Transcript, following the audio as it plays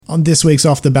On this week's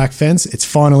Off the Back Fence, it's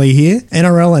finally here.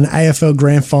 NRL and AFL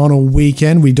Grand Final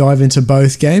weekend. We dive into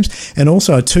both games and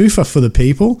also a twofer for the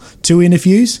people. 2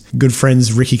 interviews. Good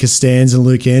friends Ricky Costanz and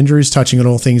Luke Andrews touching on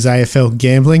all things AFL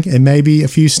gambling and maybe a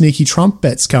few sneaky Trump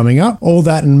bets coming up. All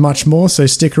that and much more, so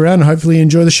stick around and hopefully you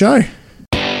enjoy the show.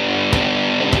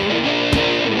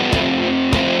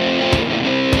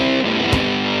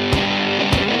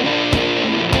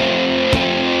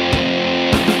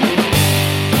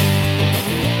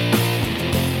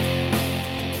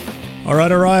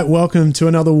 All right. Welcome to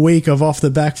another week of Off the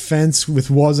Back Fence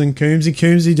with Woz and Coombsy.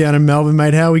 Coombsy down in Melbourne,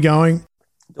 mate. How are we going?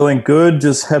 Doing good.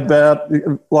 Just about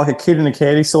like a kid in a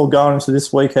candy store going into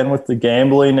this weekend with the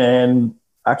gambling and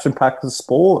action-packed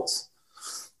sports.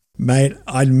 Mate,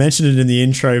 I mentioned it in the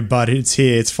intro, but it's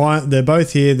here. It's fine. They're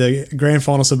both here. The grand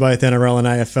finals are both NRL and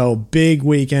AFL. Big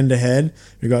weekend ahead.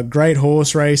 We've got great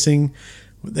horse racing.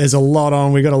 There's a lot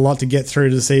on. We've got a lot to get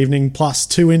through this evening, plus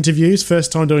 2 interviews.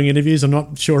 First time doing interviews. I'm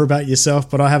not sure about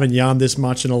yourself, but I haven't yarned this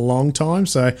much in a long time.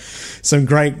 So some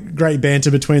great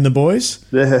banter between the boys.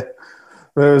 Yeah.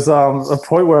 There was a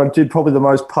point where I did probably the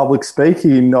most public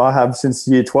speaking I have since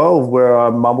year 12, where I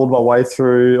mumbled my way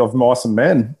through Of Mice and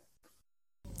Men.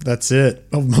 That's it.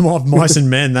 Of Mice and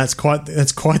Men. That's quite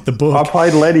the book. I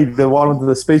played Letty, the one with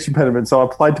the speech impediment, so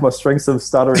I played to my strengths of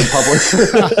stuttering in public.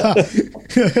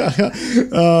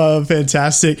 Oh,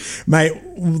 fantastic. Mate,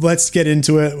 let's get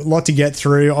into it. A lot to get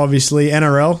through, obviously.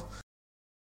 NRL,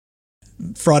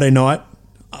 Friday night.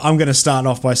 I'm going to start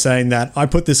off by saying that I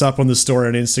put this up on the story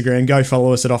on Instagram. Go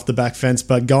follow us at Off the Back Fence.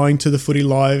 But going to the Footy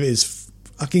Live is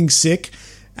fucking sick.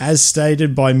 As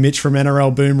stated by Mitch from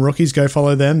NRL Boom Rookies, go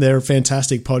follow them. They're a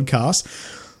fantastic podcast.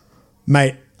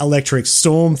 Mate, electric.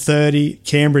 Storm 30,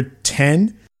 Canberra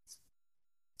 10.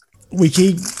 We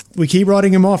keep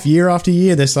writing them off year after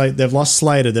year. They've lost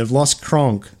Slater, they've lost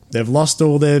Cronk, they've lost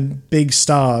all their big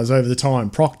stars over the time.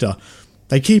 Proctor.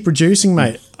 They keep reducing,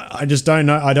 mate. I just don't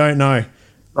know. I don't know.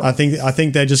 I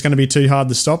think they're just going to be too hard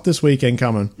to stop this weekend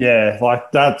coming. Yeah,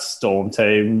 like that Storm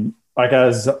team, like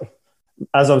as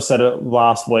I've said it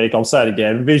last week, I'll say it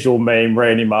again. Visual meme,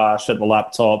 Randy Marsh at the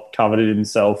laptop, covered it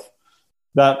himself.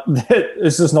 That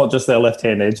it's just not just their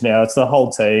left-hand edge now. It's the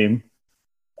whole team.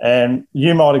 And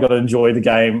you might have got to enjoy the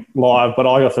game live, but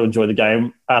I got to enjoy the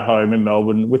game at home in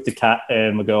Melbourne with the cat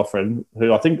and my girlfriend,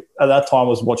 who I think at that time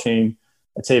was watching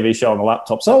a TV show on the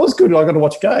laptop. So it was good. I got to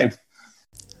watch a game.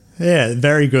 Yeah,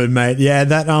 very good, mate. Yeah,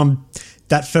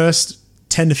 that first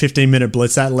 10 to 15 minute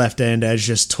blitz, that left-hand edge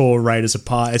just tore Raiders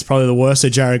apart. It's probably the worst that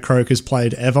Jared Croker's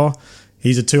played ever.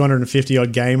 He's a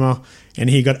 250-odd gamer, and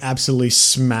he got absolutely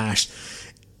smashed.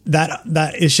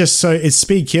 That is just so... It's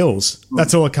speed kills.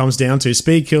 That's all it comes down to.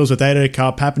 Speed kills with Ado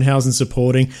Carr, Pappenhausen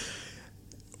supporting.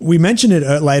 We mentioned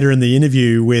it later in the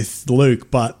interview with Luke,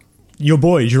 but your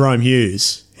boy, Jerome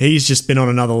Hughes, he's just been on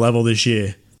another level this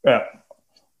year. Yeah.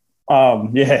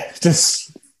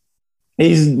 Just...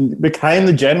 He's became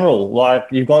the general. Like,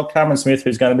 you've got Cameron Smith,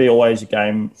 who's going to be always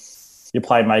your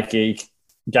playmaker,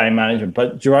 game management.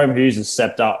 But Jerome Hughes has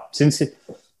stepped up. Since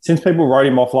people wrote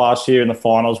him off last year in the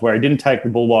finals where he didn't take the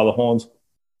bull by the horns,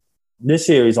 this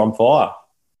year he's on fire.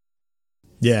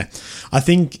 Yeah. I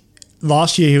think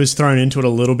last year he was thrown into it a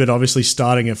little bit, obviously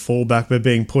starting at fullback, but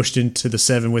being pushed into the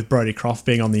 7 with Brodie Croft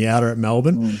being on the outer at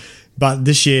Melbourne. But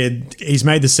this year, he's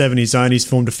made the 7 his own. He's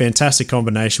formed a fantastic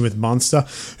combination with Munster,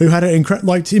 who had an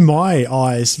like in my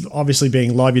eyes, obviously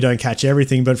being live, you don't catch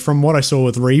everything. But from what I saw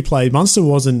with replay, Munster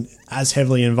wasn't as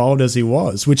heavily involved as he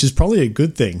was, which is probably a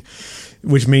good thing,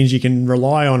 which means you can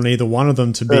rely on either one of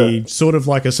them to be sort of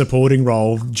like a supporting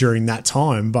role during that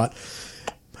time. But,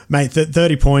 mate,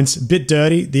 30 points, a bit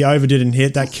dirty. The over didn't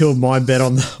hit. That killed my bet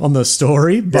on the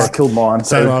story. But yeah, it killed mine.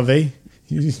 Same RV.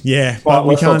 Yeah, but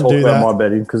we can't do that. My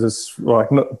betting because it's like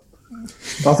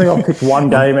I think I've picked one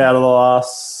game out of the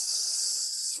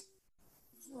last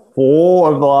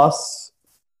 4 of the last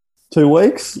 2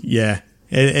 weeks. Yeah,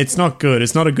 it's not good.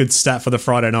 It's not a good stat for the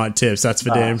Friday night tips. That's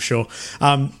for damn sure.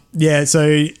 Yeah, so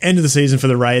end of the season for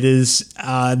the Raiders.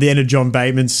 The end of John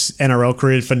Bateman's NRL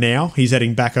career for now. He's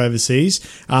heading back overseas.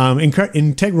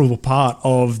 Integral part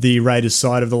of the Raiders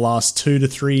side of the last 2 to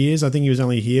 3 years. I think he was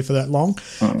only here for that long.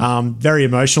 Very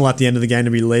emotional at the end of the game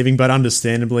to be leaving, but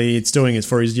understandably, it's doing it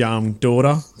for his young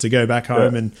daughter to go back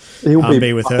home and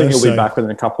be with her. I think he'll be back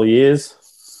within a couple of years.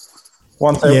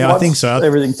 Once I think so.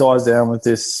 Everything dies down with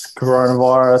this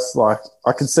coronavirus. Like,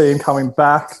 I could see him coming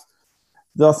back.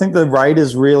 I think the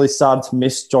Raiders really started to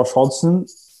miss Josh Hodgson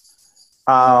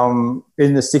in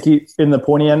the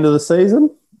pointy end of the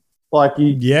season.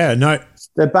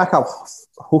 Their backup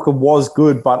hooker was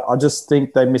good, but I just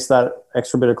think they missed that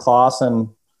extra bit of class and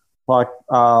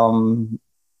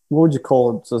what would you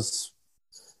call it? Just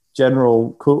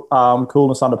general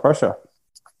coolness under pressure.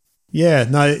 Yeah,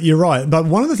 no, you're right. But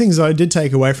one of the things I did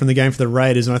take away from the game for the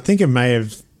Raiders, and I think it may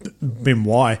have been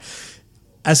why,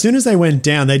 as soon as they went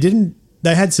down, they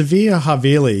had Severe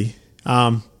Havili,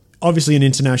 obviously an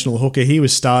international hooker. He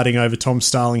was starting over Tom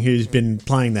Starling, who's been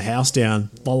playing the house down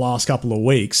the last couple of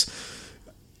weeks.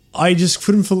 I just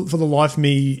couldn't for the life of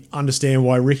me understand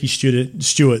why Ricky Stewart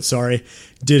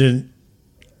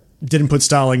didn't put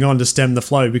Starling on to stem the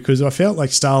flow, because I felt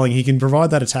like Starling, he can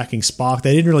provide that attacking spark.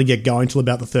 They didn't really get going till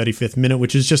about the 35th minute,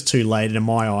 which is just too late in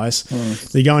my eyes.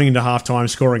 They're going into halftime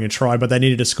scoring a try, but they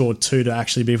needed to score 2 to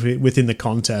actually be within the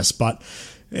contest. But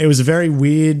it was a very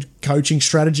weird coaching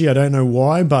strategy. I don't know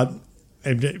why, but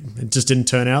it just didn't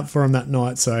turn out for him that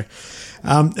night. So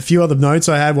a few other notes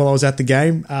I had while I was at the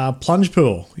game. Plunge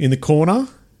pool in the corner.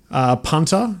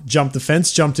 Punter jumped the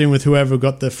fence, jumped in with whoever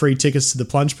got the free tickets to the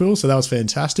plunge pool. So that was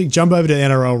fantastic. Jump over to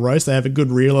NRL Roast. They have a good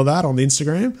reel of that on the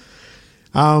Instagram.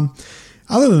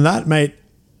 Other than that, mate,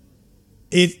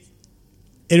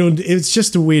 it's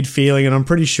just a weird feeling, and I'm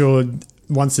pretty sure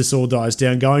once this all dies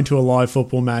down, going to a live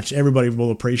football match, everybody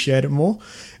will appreciate it more.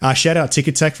 Shout out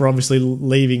Ticket Tech for obviously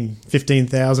leaving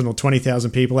 15,000 or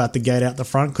 20,000 people out the gate out the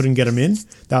front. Couldn't get them in.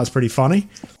 That was pretty funny.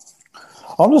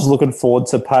 I'm just looking forward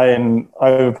to paying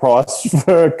overpriced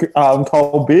for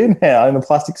cold beer now in a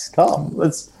plastic cup.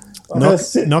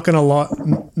 Not gonna lie,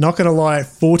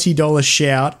 $40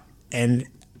 shout, and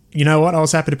you know what? I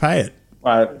was happy to pay it.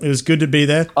 Right. It was good to be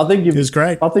there. It was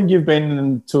great. I think you've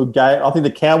been to a game. I think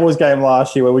the Cowboys game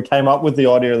last year where we came up with the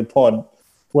idea of the pod,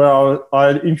 where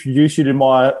I introduced you to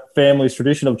my family's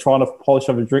tradition of trying to polish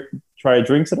up a tray of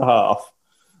drinks at a half.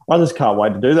 I just can't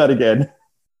wait to do that again.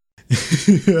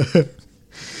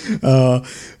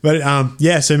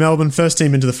 So Melbourne, first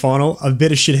team into the final. A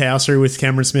bit of shithousery with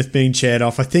Cameron Smith being chaired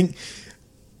off. I think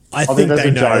there's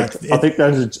a joke. I think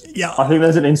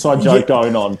there's an inside joke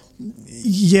going on.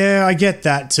 Yeah, I get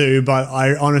that too, but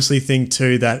I honestly think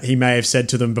too that he may have said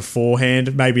to them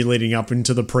beforehand, maybe leading up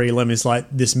into the prelim, is like,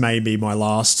 this may be my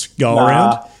last go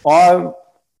around.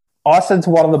 I said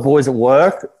to one of the boys at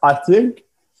work, I think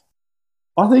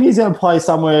he's going to play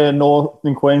somewhere north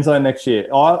in Queensland next year.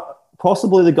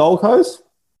 Possibly the Gold Coast,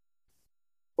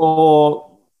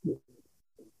 or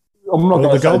I'm not going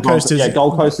to say Gold Coast.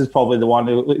 Gold Coast is probably the one.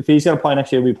 If he's going to play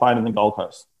next year, he'll be playing in the Gold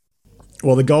Coast.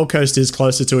 Well, the Gold Coast is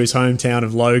closer to his hometown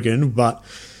of Logan, but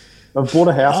I've bought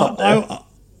a house up there.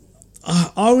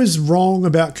 I was wrong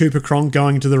about Cooper Cronk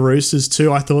going to the Roosters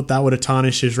too. I thought that would have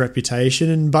tarnished his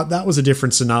reputation, but that was a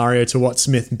different scenario to what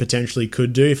Smith potentially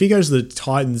could do. If he goes to the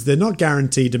Titans, they're not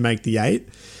guaranteed to make the 8.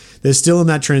 They're still in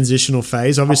that transitional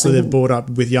phase. Obviously, they've brought up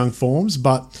with young forms,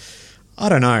 but I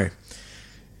don't know.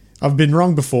 I've been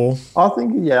wrong before. I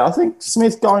think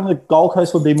Smith going to the Gold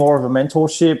Coast would be more of a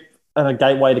mentorship and a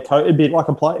gateway to coach. It'd be like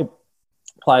a player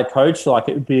coach, like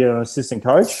it would be an assistant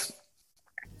coach.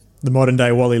 The modern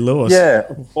day Wally Lewis.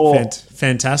 Yeah.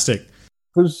 Fantastic.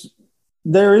 Because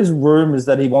there is rumours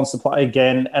that he wants to play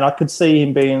again, and I could see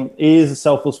him he is a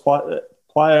selfless player,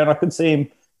 and I could see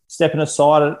him stepping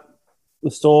aside at the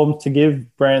Storm to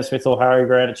give Brandon Smith or Harry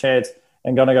Grant a chance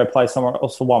and going to go play somewhere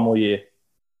else for one more year.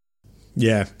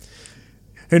 Yeah.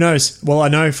 Who knows? Well, I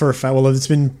know for a fact, it's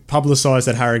been publicised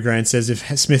that Harry Grant says if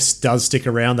Smith does stick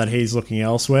around that he's looking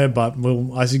elsewhere, but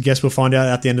I guess we'll find out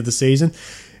at the end of the season.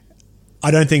 I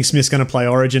don't think Smith's going to play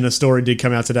Origin. A story did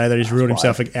come out today that he's ruled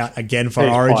himself out again for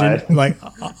Origin. Like,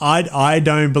 I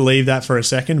don't believe that for a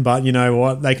second, but you know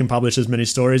what? They can publish as many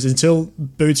stories until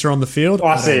boots are on the field.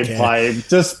 I see him play.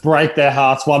 Just break their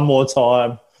hearts one more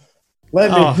time.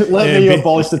 Let me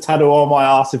abolish the tattoo on my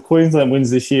ass. If Queensland wins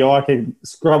this year, I can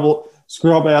scrub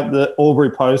out the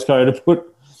Albury postcode and put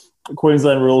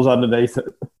Queensland rules underneath it.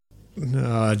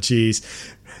 Oh,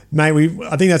 geez. Mate,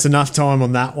 I think that's enough time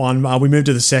on that one. We moved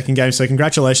to the second game, so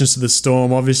congratulations to the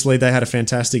Storm. Obviously, they had a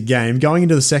fantastic game. Going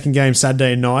into the second game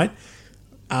Saturday night,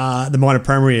 the minor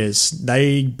premiers,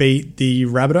 they beat the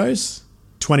Rabbitohs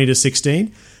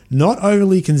 20-16. Not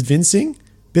overly convincing,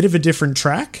 bit of a different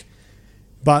track,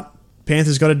 but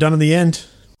Panthers got it done in the end.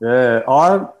 Yeah,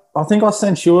 I think I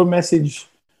sent you a message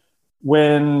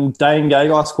when Dane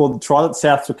Gagai scored the try that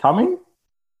Souths were coming,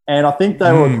 and I think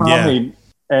they were coming. Yeah.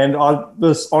 And I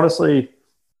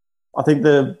think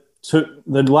the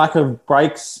lack of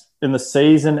breaks in the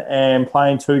season and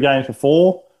playing 2 games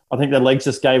before, I think their legs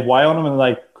just gave way on them and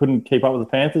they couldn't keep up with the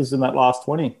Panthers in that last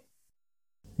 20.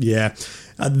 Yeah.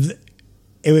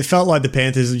 It felt like the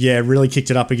Panthers, really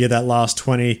kicked it up again that last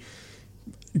 20.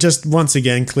 Just once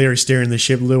again, Cleary steering the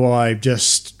ship. Luai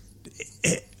just...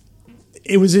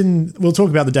 It was in... We'll talk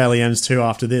about the Daily M's too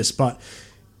after this, but...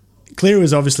 Cleary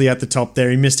was obviously at the top there.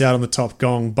 He missed out on the top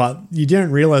gong, but you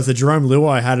didn't realise that Jerome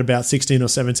Luai had about 16 or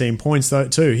 17 points though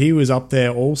too. He was up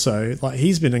there also. Like,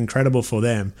 he's been incredible for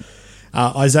them.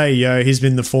 Isaiah Yeo, he's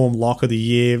been the form lock of the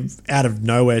year out of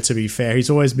nowhere, to be fair. He's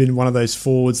always been one of those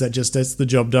forwards that just gets the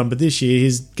job done. But this year,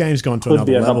 his game's gone to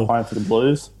another level. Playing for the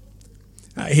Blues.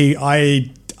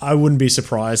 I wouldn't be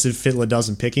surprised if Fittler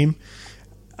doesn't pick him.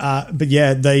 But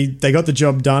yeah, they got the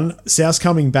job done. South's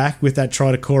coming back with that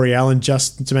try to Corey Allen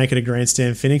just to make it a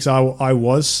grandstand finish. I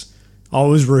was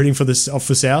rooting for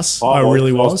South. I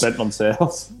really was. I was betting on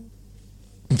South.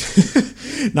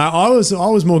 No, I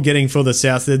was more getting for the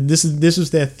South. This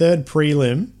was their third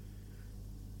prelim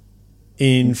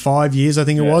in 5 years, I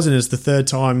think it was, and it's the third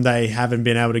time they haven't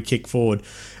been able to kick forward.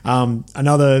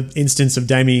 Another instance of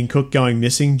Damien Cook going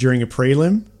missing during a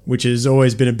prelim, which has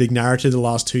always been a big narrative the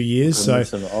last 2 years. So,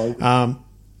 it's a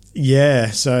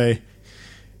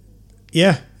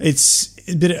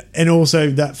bit, and also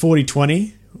that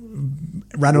 40-20,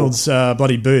 Reynolds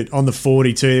bloody boot on the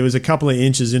 40 too. There was a couple of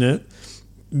inches in it.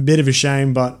 Bit of a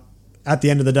shame, but at the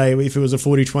end of the day, if it was a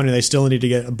 40-20, they still need to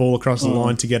get a ball across the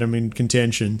line to get them in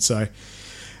contention. So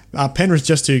Penrith's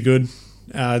just too good.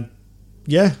 Like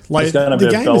the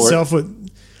game itself,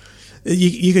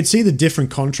 you could see the different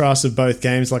contrasts of both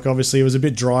games. Like, obviously, it was a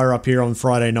bit drier up here on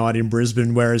Friday night in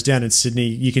Brisbane, whereas down in Sydney,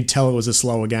 you could tell it was a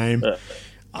slower game.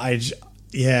 I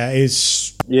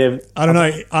don't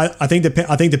know. I think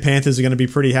the Panthers are going to be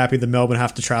pretty happy that Melbourne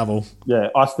have to travel. Yeah,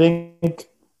 I think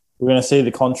we're going to see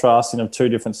the contrasting of two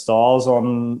different styles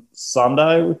on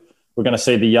Sunday. We're going to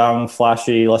see the young,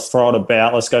 flashy, let's throw it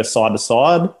about, let's go side to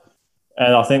side.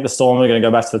 And I think the Storm are going to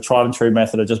go back to the tried and true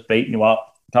method of just beating you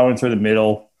up, going through the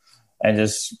middle, and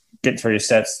just get through your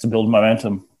sets to build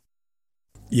momentum.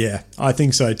 Yeah, I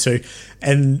think so too.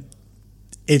 And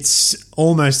it's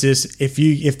almost this, if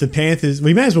the Panthers,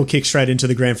 we may as well kick straight into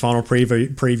the grand final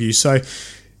preview. So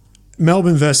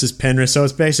Melbourne versus Penrith. So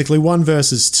it's basically 1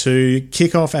 versus 2.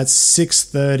 Kickoff at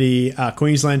 6:30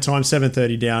 Queensland time,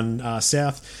 7:30 down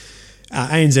south.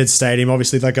 ANZ Stadium.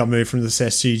 Obviously, that got moved from the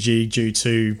SCG due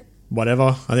to whatever.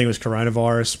 I think it was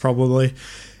coronavirus, probably.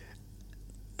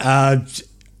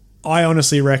 I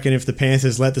honestly reckon if the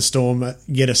Panthers let the Storm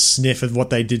get a sniff of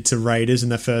what they did to Raiders in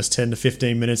the first 10 to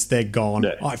 15 minutes, they're gone.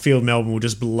 Yeah. I feel Melbourne will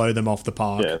just blow them off the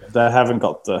park. Yeah, they haven't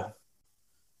got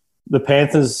the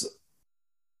Panthers.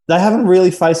 They haven't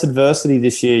really faced adversity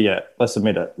this year yet. Let's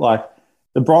admit it. Like,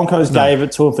 the Broncos gave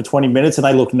it to them for 20 minutes and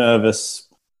they looked nervous.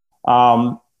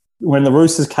 When the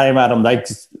Roosters came at them,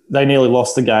 they nearly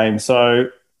lost the game. So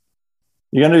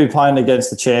you're going to be playing against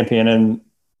the champion, and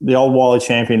the old Wily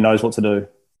champion knows what to do.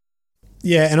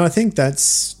 Yeah, and I think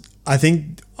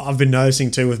I've been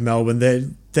noticing too with Melbourne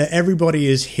that everybody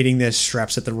is hitting their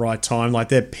straps at the right time. Like,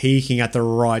 they're peaking at the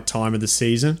right time of the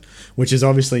season, which is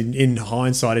obviously, in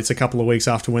hindsight, it's a couple of weeks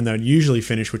after when they'd usually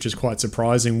finish, which is quite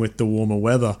surprising with the warmer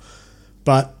weather.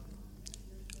 But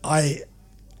I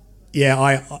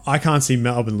can't see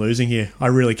Melbourne losing here. I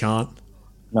really can't.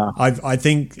 No. I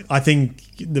think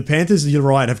the Panthers, you're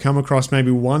right, have come across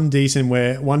maybe one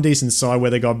decent side where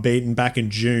they got beaten back in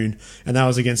June, and that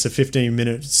was against a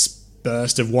 15-minute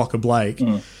burst of Walker Blake.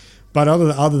 But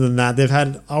other than that, they've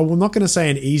had, I'm not going to say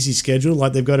an easy schedule.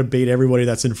 Like, they've got to beat everybody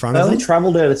that's in front of them. They only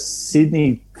travelled out of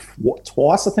Sydney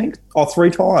twice, I think, or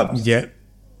 3 times. Yeah,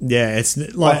 it's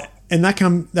like, and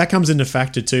that comes into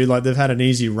factor too. Like, they've had an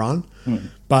easy run,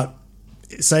 but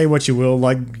say what you will,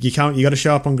 like, you got to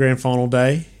show up on grand final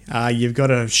day. You've got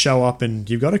to show up and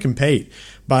you've got to compete.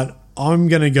 But I'm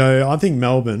going to go, I think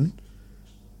Melbourne,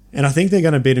 and I think they're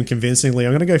going to beat them convincingly.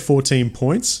 I'm going to go 14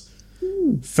 points.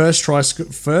 First try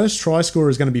scorer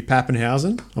is going to be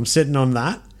Pappenhausen. I'm sitting on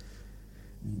that.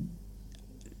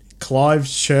 Clive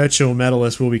Churchill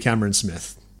medalist will be Cameron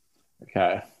Smith.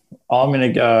 Okay. I'm going to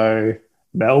go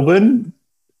Melbourne,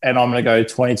 and I'm going to go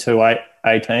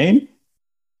 22-18.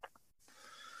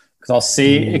 Because I'll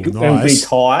see it will be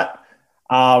tight.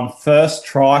 First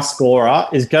try scorer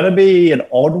is going to be an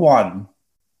odd one.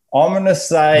 I'm going to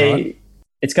say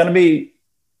it's going to be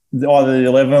either the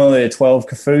 11 or the 12,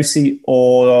 Kaufusi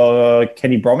or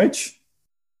Kenny Bromwich.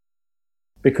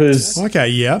 Because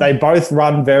they both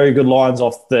run very good lines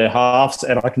off their halves,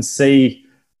 and I can see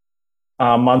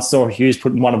Munster or Hughes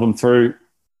putting one of them through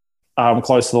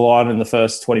close to the line in the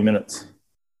first 20 minutes.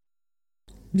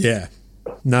 Yeah.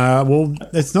 No, well,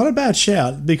 it's not a bad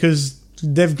shout because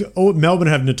Melbourne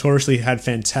have notoriously had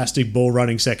fantastic ball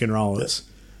running second rollers.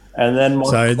 And then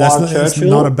that's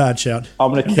not a bad shout.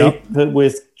 I'm going to keep it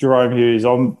with Jerome Hughes.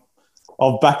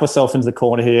 I'll back myself into the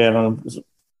corner here, and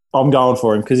I'm going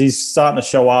for him because he's starting to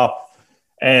show up,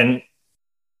 and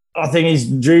I think he's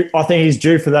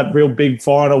due for that real big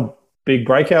final big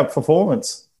breakout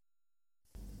performance.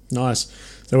 Nice.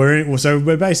 So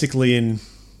we're basically in.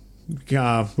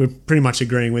 We're pretty much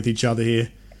agreeing with each other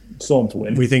here. Storm to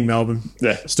win. We think Melbourne.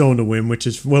 Yeah. Storm to win, which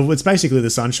is, well, it's basically the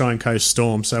Sunshine Coast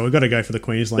Storm, so we've got to go for the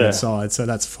Queensland side, so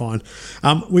that's fine.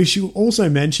 We should also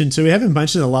mention, too, we haven't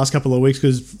mentioned it the last couple of weeks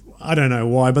because I don't know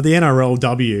why, but the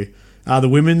NRLW, the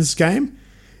women's game,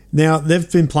 now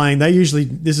they've been playing,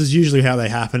 this is usually how they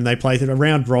happen. They play a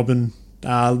round robin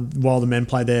while the men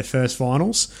play their first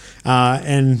finals,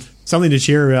 and something to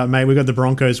cheer about, mate. We've got the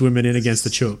Broncos women in against the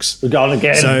Chooks. We're going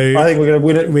again. So I think we're going to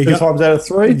win it 2 times out of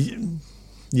 3.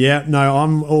 Yeah, no,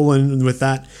 I'm all in with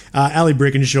that. Ali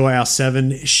Brickenshaw, our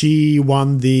 7, she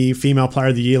won the Female Player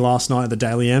of the Year last night at the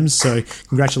Daily M's, so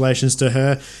congratulations to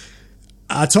her.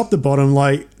 Top to bottom,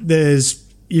 like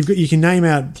you can name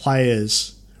out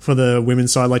players for the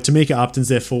women's side. Like Tamika Upton's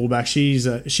their fullback. She's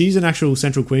an actual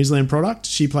Central Queensland product.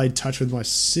 She played touch with my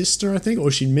sister, I think,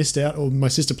 or she missed out, or my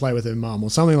sister played with her mum,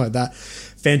 or something like that.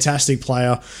 Fantastic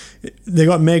player. They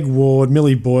got Meg Ward,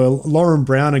 Millie Boyle, Lauren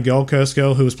Brown, a Gold Coast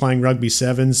girl who was playing rugby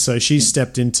sevens, so she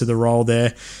stepped into the role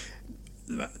there.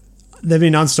 They've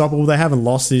been unstoppable. They haven't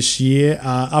lost this year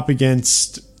up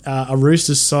against a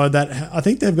Roosters side that I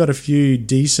think they've got a few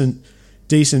decent.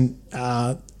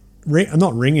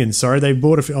 Not ring-ins, sorry. They've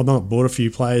not bought a few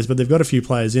players, but they've got a few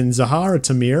players in. Zahara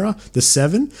Tamira, the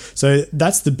 7. So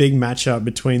that's the big matchup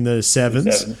between the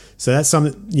 7s. So that's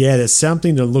something, there's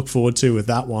something to look forward to with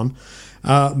that one.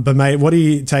 But, mate, what do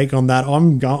you take on that?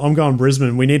 I'm going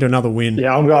Brisbane. We need another win.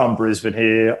 Yeah, I'm going Brisbane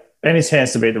here. Any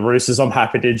chance to beat the Roosters, I'm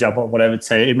happy to jump on whatever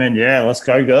team. And, let's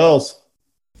go, girls.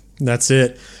 That's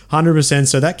it. 100%.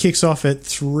 So that kicks off at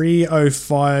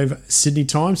 3:05 Sydney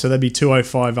time. So that'd be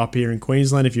 2:05 up here in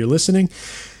Queensland if you're listening.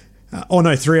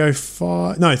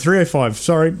 3:05. No, 3:05.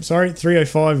 Sorry.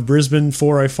 3:05 Brisbane,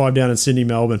 4:05 down in Sydney,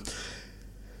 Melbourne.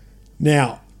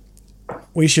 Now,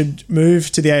 we should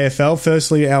move to the AFL.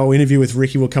 Firstly, our interview with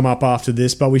Ricky will come up after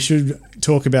this, but we should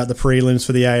talk about the prelims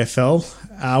for the AFL.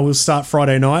 We'll start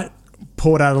Friday night.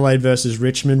 Port Adelaide versus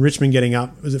Richmond. Richmond getting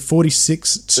up, was it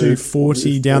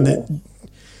 46-40 down there?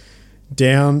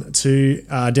 Down in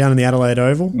the Adelaide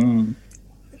Oval.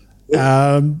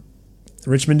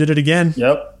 Richmond did it again.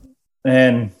 Yep.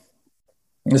 And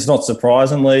it's not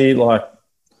surprisingly, like,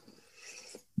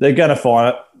 they're going to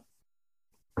find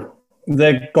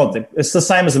it. It's the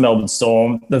same as the Melbourne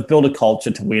Storm. They've built a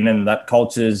culture to win, and that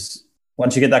culture's,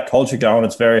 once you get that culture going,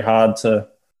 it's very hard to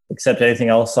accept anything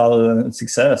else other than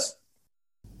success.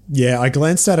 Yeah, I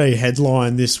glanced at a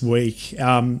headline this week.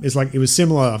 It's like, it was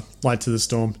similar like to the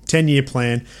Storm. 10-year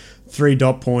plan, 3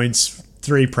 dot points,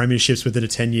 3 premierships within a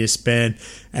 10-year span.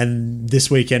 And this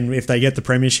weekend, if they get the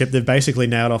premiership, they've basically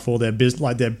nailed off all their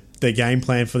their game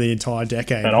plan for the entire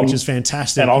decade, which is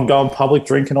fantastic. And I'm going public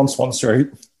drinking on Swan Street.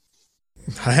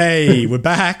 Hey, we're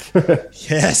back.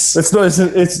 Yes.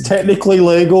 It's technically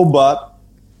legal, but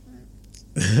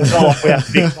it's not like we have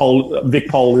Vic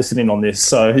Pole listening on this.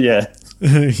 So, yeah.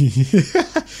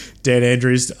 Dan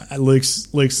Andrews,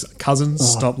 Luke's cousin,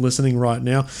 stop listening right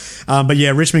now. But yeah,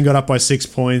 Richmond got up by 6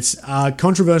 points.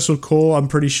 Controversial call, I'm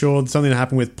pretty sure. Something that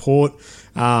happened with Port.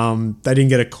 They didn't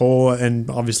get a call,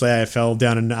 and obviously AFL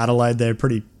down in Adelaide, they're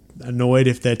pretty annoyed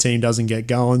if their team doesn't get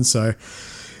going. So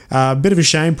a bit of a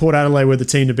shame. Port Adelaide were the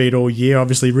team to beat all year.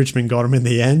 Obviously Richmond got them in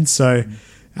the end. So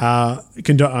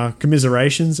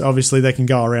commiserations. Obviously they can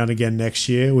go around again next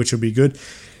year, which will be good.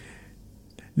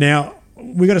 Now,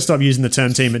 we got to stop using the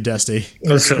term team at Dusty.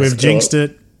 We've jinxed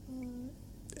it.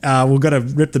 We've got to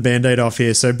rip the Band-Aid off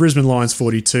here. So Brisbane Lions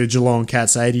 42, Geelong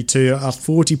Cats 82, a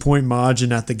 40-point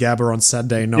margin at the Gabba on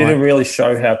Saturday night. Didn't really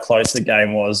show how close the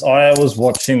game was. I was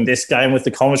watching this game with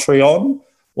the commentary on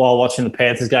while watching the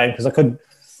Panthers game because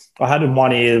I had in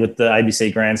one ear with the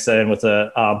ABC grandstand with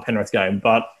the Penrith game.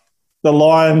 But the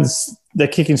Lions, they're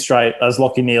kicking straight, as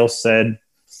Lachie Neale said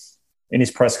in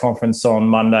his press conference on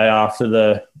Monday after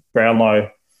the Brownlow.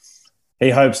 He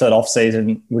hopes that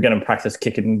off-season we're going to practice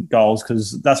kicking goals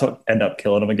because that's what ended up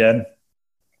killing him again.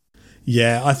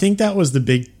 Yeah, I think that was the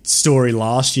big story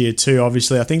last year too,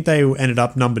 obviously. I think they ended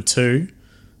up number 2.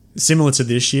 Similar to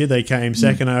this year, they came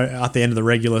second at the end of the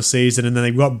regular season, and then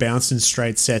they got bounced in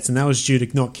straight sets, and that was due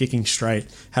to not kicking straight.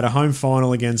 Had a home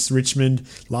final against Richmond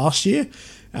last year,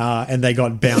 and they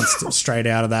got bounced straight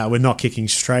out of that. We're not kicking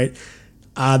straight.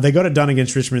 They got it done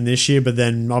against Richmond this year, but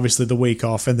then obviously the week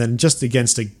off, and then just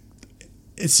against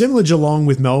it's similar Geelong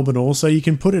with Melbourne also. You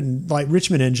can put it like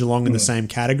Richmond and Geelong in the same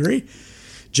category.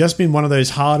 Just been one of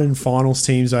those hardened finals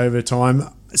teams over time.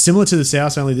 Similar to the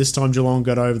South, only this time Geelong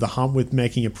got over the hump with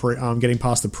making getting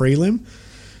past the prelim.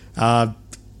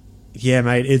 Yeah,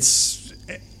 mate,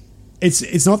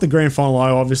 it's not the grand final I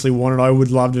obviously wanted. I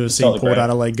would love to have seen Port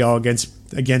Adelaide go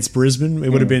against Brisbane. It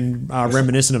would have been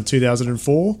reminiscent of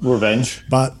 2004. Revenge.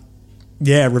 But,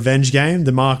 yeah, revenge game.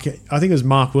 I think it was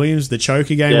Mark Williams, the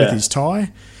choker game with his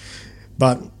tie.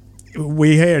 But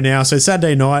we're here now. So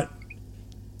Saturday night,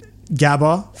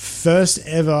 Gabba, first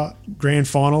ever grand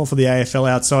final for the AFL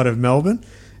outside of Melbourne.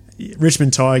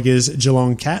 Richmond Tigers,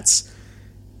 Geelong Cats.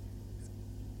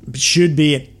 Should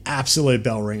be an absolute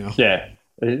bell ringer. Yeah.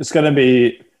 It's going to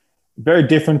be very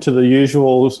different to the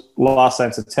usual last day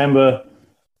in September.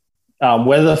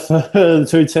 Weather for the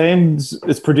two teams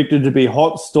is predicted to be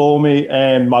hot, stormy,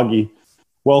 and muggy.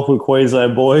 Welcome,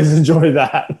 Queensland boys. Enjoy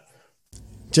that.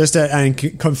 Just and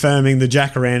confirming the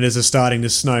jacarandas are starting to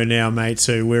snow now, mate.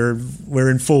 So we're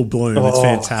in full bloom. It's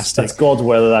fantastic. That's God's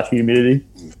weather. That humidity.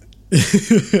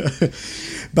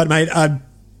 But mate,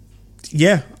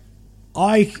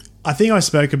 I think I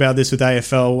spoke about this with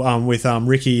AFL with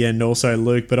Ricky and also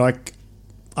Luke, but I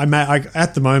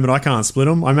at the moment I can't split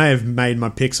them. I may have made my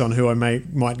picks on who I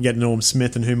might get Norm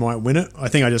Smith and who might win it. I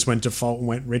think I just went default and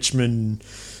went Richmond,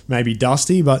 maybe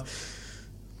Dusty, but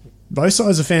both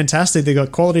sides are fantastic. They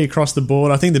got quality across the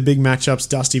board. I think the big matchup's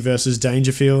Dusty versus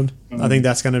Dangerfield. I think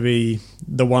that's going to be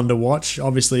the one to watch.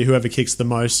 Obviously, whoever kicks the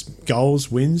most goals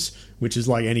wins, which is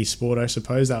like any sport, I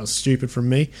suppose. That was stupid from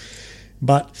me,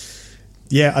 but.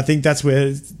 Yeah, I think that's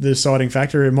where the deciding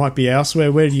factor. It might be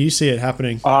elsewhere. Where do you see it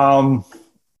happening? I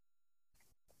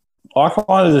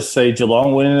kind of just see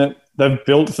Geelong winning it. They've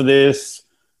built for this.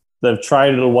 They've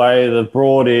traded away. They've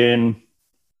brought in.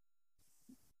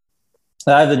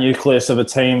 They have the nucleus of a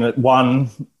team that one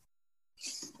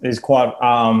is quite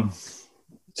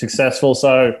successful.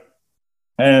 So,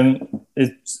 and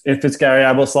if it's Gary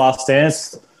Ablett's last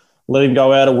dance, let him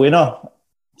go out a winner.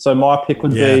 So my pick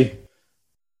would be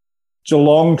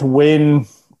Geelong to win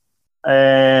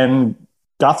and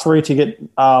Guthrie to get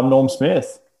Norm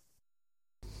Smith.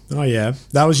 Oh, yeah.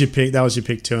 That was your pick. That was your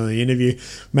pick too in the interview.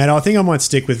 Mate, I think I might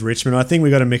stick with Richmond. I think we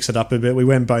got to mix it up a bit. We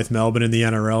went both Melbourne in the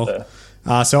NRL.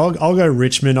 Yeah. So I'll go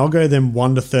Richmond. I'll go them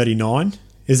 1-39.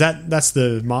 That's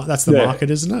the market,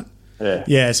 isn't it? Yeah.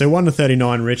 Yeah, so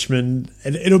 1-39 Richmond.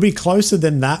 It'll be closer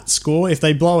than that score. If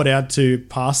they blow it out to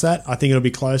pass that, I think it'll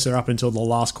be closer up until the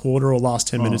last quarter or last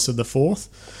 10 minutes of the fourth.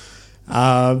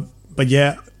 But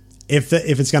yeah, if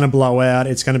it's going to blow out,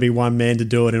 it's going to be one man to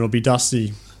do it. It'll be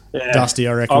Dusty. Yeah. Dusty,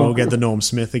 I reckon, will get the Norm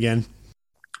Smith again.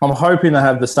 I'm hoping they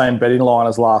have the same betting line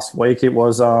as last week. It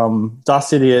was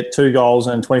Dusty to get 2 goals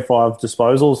and 25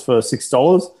 disposals for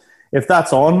 $6. If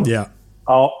that's on,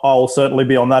 I'll certainly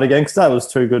be on that again because that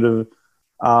was too good of.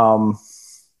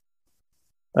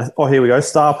 Here we go.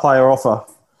 Star player offer.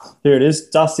 Here it is.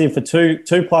 Dusty for 2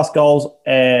 plus goals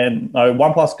and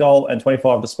 1 plus goal and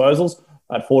 25 disposals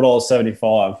at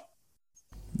 $4.75.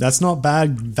 That's not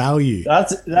bad value.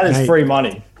 That is free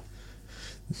money.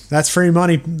 That's free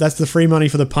money. That's the free money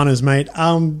for the punters, mate.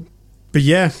 But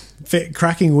yeah,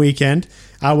 cracking weekend.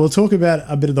 We'll talk about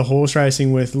a bit of the horse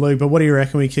racing with Luke, but what do you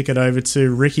reckon we kick it over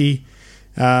to Ricky,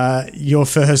 your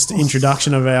first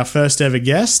introduction of our first ever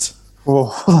guest?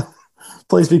 Oh,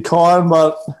 please be kind,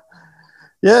 but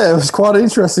yeah, it was quite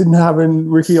interesting having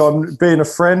Ricky on, being a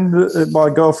friend, my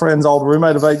girlfriend's old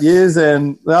roommate of 8 years,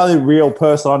 and the only real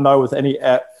person I know with any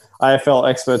AFL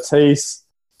expertise.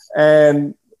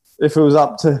 And if it was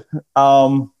up to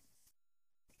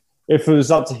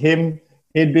him,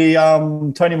 he'd be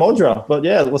Tony Modra. But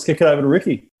yeah, let's kick it over to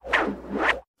Ricky.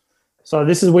 So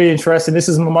this is really interesting. This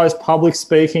is my most public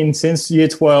speaking since year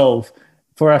 12.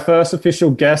 For our first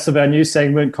official guest of our new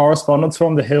segment, Correspondence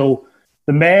from the Hill,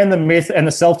 the man, the myth, and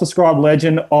the self-described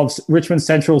legend of Richmond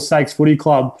Central Snakes Footy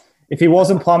Club. If he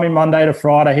wasn't plumbing Monday to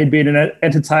Friday, he'd be an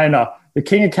entertainer, the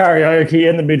king of karaoke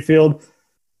in the midfield.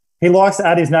 He likes to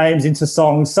add his names into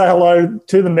songs. Say hello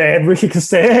to the man, Ricky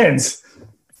Costanz.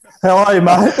 How are you,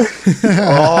 mate?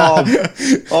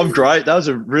 I'm great. That was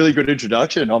a really good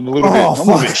introduction. I'm a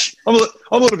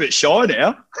little bit shy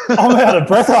now. I'm out of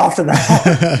breath after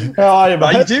that. How are you,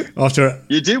 mate?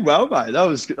 You did well, mate. That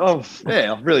was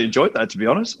I really enjoyed that, to be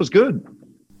honest. It was good.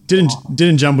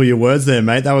 Didn't jumble your words there,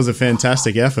 mate. That was a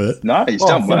fantastic effort. No, he's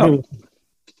done well.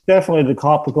 Definitely the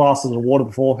couple of glasses of water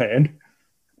beforehand.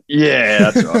 Yeah,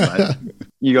 that's right, mate.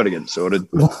 You got to get it sorted.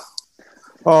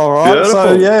 All right. Beautiful.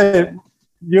 So, yeah,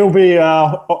 you'll be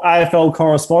AFL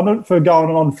correspondent for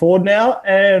going on forward now.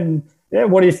 And, yeah,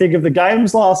 what do you think of the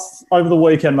games over the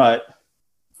weekend, mate?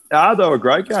 They were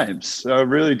great games. They were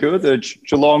really good. The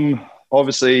Geelong,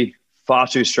 obviously, far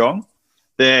too strong.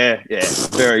 They're,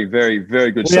 very, very,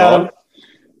 very good side.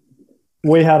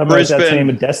 We had a Brisbane team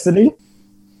of destiny.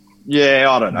 Yeah,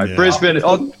 I don't know. Yeah. Brisbane,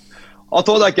 I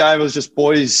thought that game was just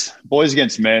boys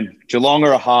against men. Geelong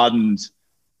are a hardened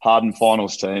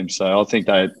finals team, so I think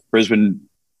Brisbane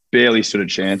barely stood a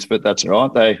chance, but that's all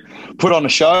right. They put on a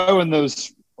show, and I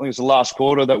think it was the last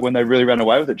quarter that when they really ran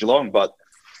away with it, Geelong. But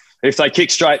if they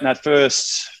kicked straight in that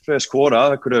first quarter, I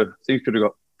think it could have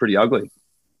got pretty ugly.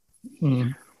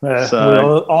 Yeah,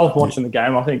 so, I was watching the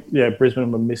game. I think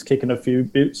Brisbane were miskicking a few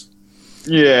bits.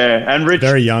 Yeah, and Rich,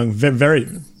 very young, they're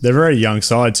very young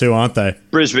side too, aren't they?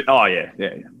 Brisbane. Oh yeah.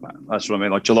 That's what I mean.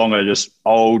 Like Geelong are just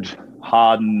old,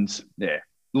 hardened. Yeah,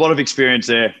 a lot of experience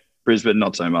there. Brisbane,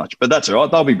 not so much, but that's all right.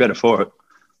 They'll be better for it.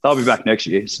 They'll be back next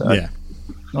year. So yeah,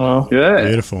 yeah,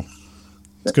 beautiful.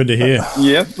 It's good to hear.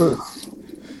 Yeah,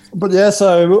 but yeah.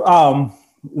 So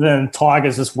then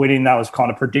Tigers just winning, that was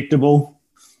kind of predictable.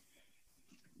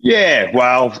 Yeah,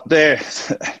 well, they're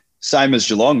same as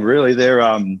Geelong. Really,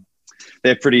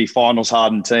 they're pretty finals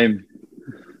hardened team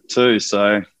too.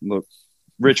 So look,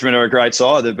 Richmond are a great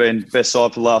side. They've been best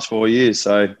side for the last 4 years.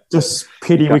 So just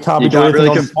pity we can't be doing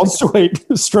anything on Swan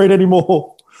Street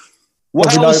anymore. Well,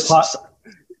 I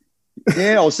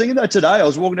was thinking that today. I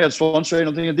was walking down Swan Street and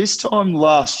I'm thinking this time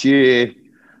last year,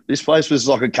 this place was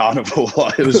like a carnival.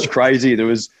 Like, it was crazy. There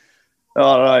was, I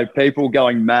don't know, people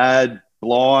going mad,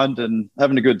 blind and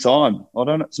having a good time. I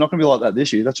don't know. It's not going to be like that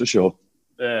this year, that's for sure.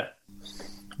 Yeah.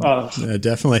 Yeah,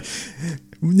 definitely.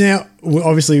 Now,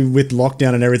 obviously, with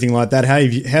lockdown and everything like that,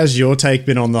 how's your take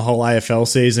been on the whole AFL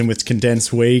season with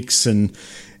condensed weeks and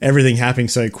everything happening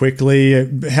so quickly?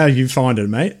 How you find it,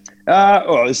 mate?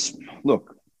 It's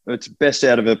best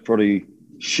out of a pretty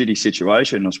shitty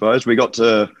situation, I suppose. We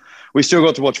still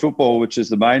got to watch football, which is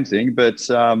the main thing. But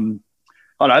I don't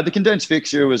know, the condensed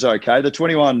fixture was okay. The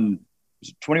 21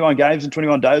 games in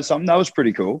 21 days or something, that was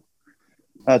pretty cool.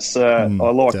 That's I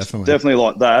liked definitely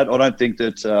like that. I don't think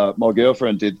that my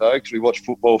girlfriend did though, because we watched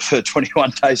football for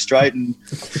 21 days straight, and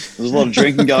there was a lot of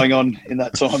drinking going on in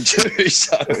that time too.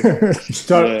 So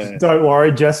don't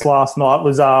worry. Jess last night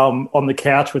was on the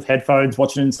couch with headphones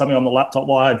watching something on the laptop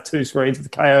while I had 2 screens with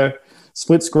the KO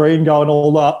split screen going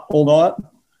all night.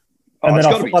 And it's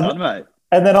got to be done, mate.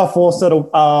 And then I forced her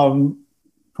to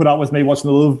put up with me watching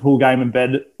the Liverpool game in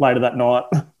bed later that night.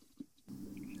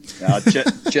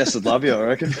 Jess would love you, I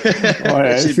reckon.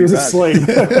 She was asleep.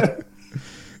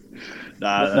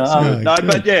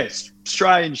 But yeah,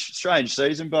 strange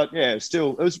season, but yeah,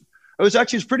 still it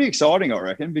was pretty exciting, I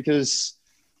reckon, because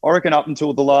I reckon up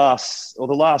until the last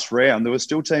round, there were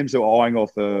still teams that were eyeing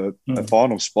off a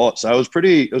final spot. So it was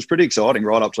pretty exciting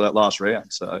right up to that last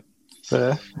round. So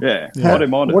fair. Yeah. I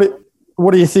didn't mind it.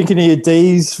 What are you thinking of your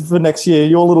D's for next year?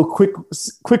 Your little quick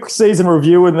season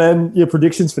review and then your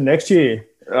predictions for next year.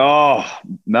 Oh,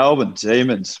 Melbourne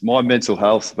Demons, my mental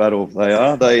health battle. They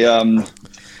are. They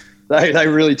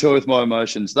really toy with my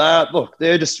emotions. They're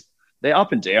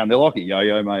up and down. They're like a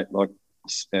yo-yo, mate. Like,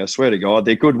 I swear to God,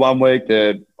 they're good one week,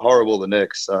 they're horrible the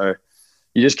next. So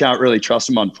you just can't really trust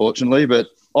them, unfortunately. But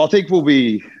I think we'll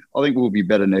be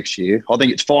better next year. I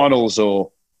think it's finals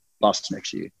or bust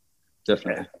next year,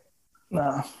 definitely.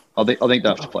 No, I think they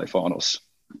have to play finals,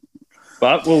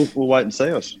 but we'll wait and see.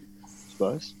 I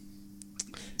suppose.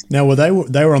 Now, they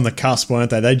were on the cusp, weren't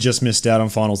they? They just missed out on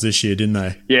finals this year, didn't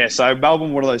they? Yeah, so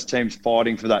Melbourne, one of those teams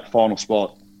fighting for that final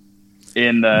spot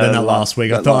in that last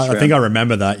week. I think I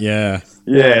remember that. Yeah.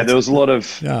 Yeah, there was a lot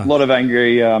of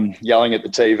angry yelling at the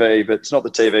TV, but it's not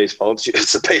the TV's fault.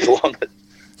 It's the people on it.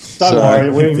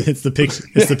 Don't worry, it's the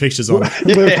pictures on it.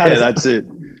 Yeah, that's it.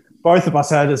 Both of us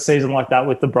had a season like that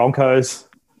with the Broncos.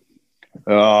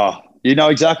 Oh, you know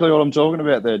exactly what I'm talking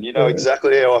about. Then you know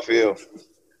exactly how I feel.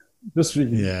 It's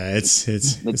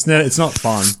not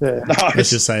fun. Yeah. No,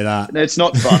 let's just say that it's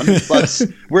not fun. But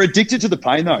we're addicted to the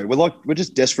pain, though. We're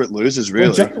just desperate losers,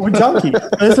 really. We're junkie.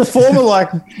 It's a form of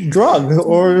drug,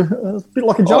 or a bit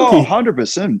like a junkie.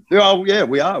 100%. Oh, yeah,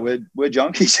 we are. We're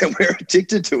junkies, and we're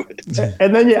addicted to it.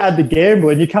 And then you add the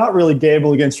gambling. You can't really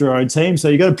gamble against your own team, so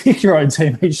you got to pick your own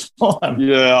team each time.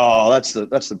 Yeah, that's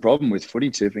the problem with footy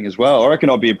tipping as well. I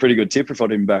reckon I'd be a pretty good tipper if I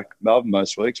didn't back Melbourne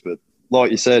most weeks, but like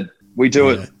you said, we do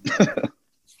it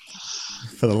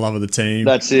for the love of the team.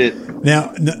 That's it.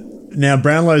 Now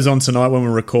Brownlow's on tonight when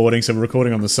we're recording, so we're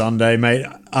recording on the Sunday, mate.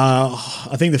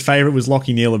 I think the favourite was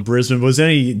Lachie Neale of Brisbane. Was there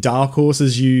any dark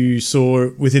horses you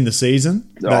saw within the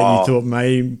season that you thought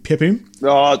may pip him?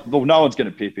 Well, no one's going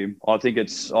to pip him. I think I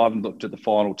haven't looked at the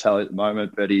final tally at the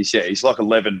moment, but he's like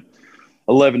 11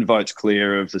 votes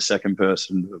clear of the second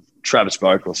person, of Travis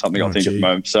Boak or something. I think at the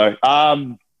moment. So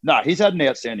no, he's had an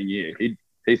outstanding year.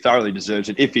 He thoroughly deserves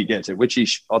it if he gets it, which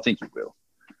I think he will.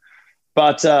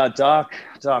 But dark.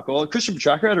 Christian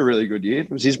Petracca had a really good year. It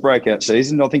was his breakout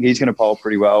season. I think he's going to poll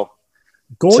pretty well.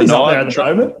 Gordy's up there at the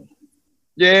moment.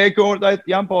 Yeah,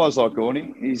 the umpires like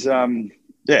Gorney. He's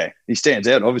he stands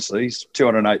out. Obviously, he's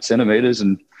 208 centimeters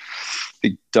and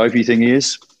big dopey thing he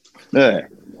is. Yeah.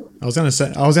 I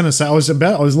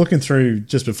was looking through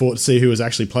just before to see who was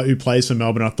actually who plays for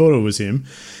Melbourne. I thought it was him,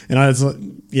 and I was like,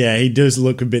 yeah, he does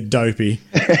look a bit dopey.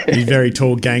 He's very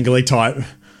tall, gangly type.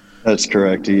 That's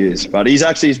correct, he is. But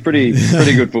he's pretty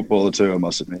good footballer too, I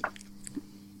must admit.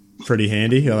 Pretty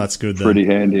handy. Oh, that's good. Then. Pretty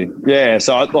handy. Yeah.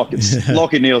 So it's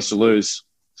Lockie Neals to lose.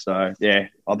 So yeah,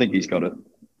 I think he's got it.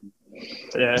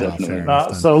 Yeah,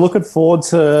 definitely. So looking forward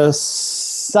to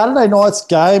Saturday night's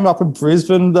game up in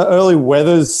Brisbane. The early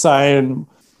weather's saying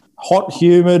hot,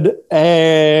 humid,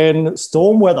 and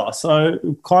storm weather.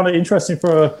 So kind of interesting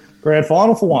for a grand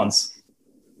final for once.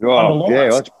 Oh,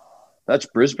 yeah, that's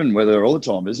Brisbane weather all the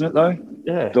time, isn't it? Though.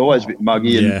 Yeah, it's always a bit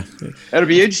muggy. And it'll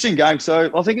be an interesting game. So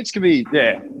I think it's going to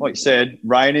be, like you said,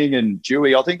 raining and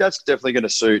dewy. I think that's definitely going to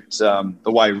suit the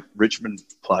way Richmond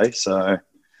play. So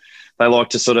they like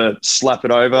to sort of slap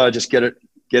it over, just get it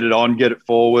on, get it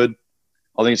forward.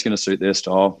 I think it's going to suit their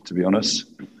style, to be honest.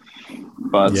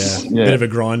 But a bit of a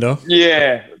grinder.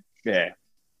 Yeah.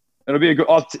 It'll be a good.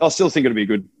 I still think it'll be a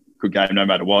good game, no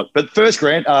matter what. But first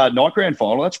night grand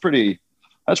final, that's pretty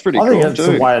cool too. I think that's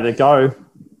the way to go.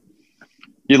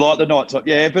 You like the night time,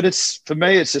 yeah? But for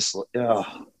me, it's just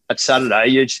at Saturday.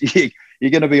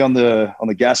 You're going to be on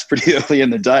the gas pretty early in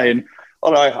the day, and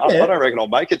I don't reckon I'll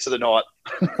make it to the night.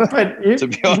 To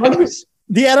be honest.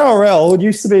 The NRL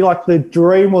used to be like the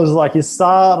dream was like you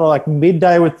start like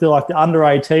midday with the under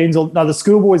 18s or no, the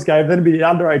schoolboys game, then it'd be the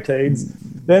under 18s,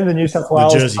 then the New South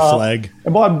Wales. The Jersey flag.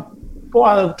 And by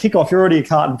the kickoff, you're already a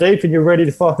carton deep and you're ready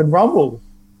to fucking rumble.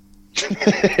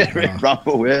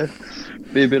 Rumble, yeah.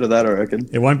 Be a bit of that, I reckon.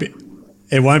 It won't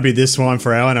be this one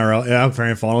for our NRL, our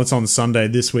grand final. It's on Sunday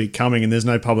this week coming, and there's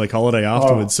no public holiday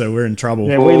afterwards, so we're in trouble.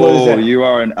 Yeah, we lose that. You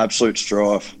are in absolute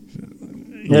strife.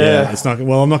 Yeah, it's not.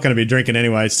 Well, I'm not going to be drinking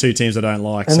anyway. It's two teams I don't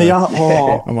like. And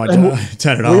so I might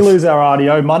turn it off. We lose our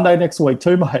RDO Monday next week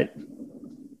too, mate.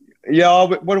 Yeah,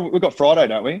 we've got Friday,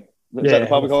 don't we? Is that the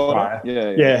public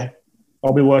holiday? Yeah.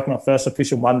 I'll be working on first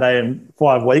official Monday in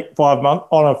 4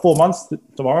 months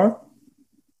tomorrow.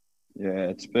 Yeah,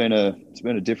 it's been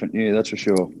a different year, that's for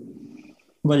sure.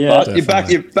 But yeah,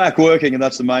 you're back working, and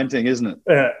that's the main thing, isn't it?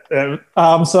 Yeah.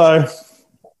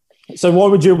 So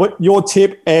what your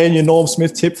tip and your Norm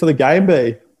Smith tip for the game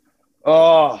be?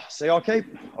 Oh, see, I keep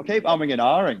umming and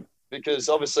ahhing because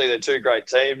obviously they're two great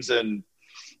teams, and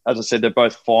as I said, they're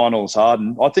both finals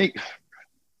hardened. I think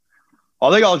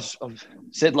I've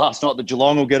said last night that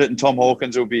Geelong will get it and Tom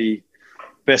Hawkins will be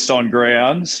best on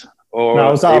grounds. Or no,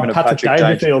 it was even Patrick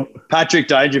Dangerfield. Patrick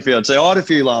Dangerfield. So I had a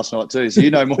few last night too, so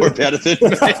you know more about it than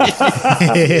me.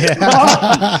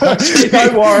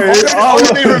 Don't worry. I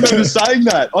don't even remember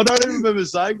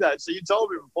saying that. So you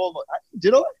told me before.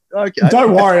 Did I? Okay.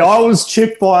 Don't worry. I was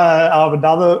chipped by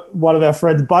another one of our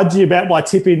friends, Budgie, about my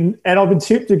tipping, and I've been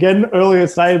tipped again earlier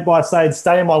today by saying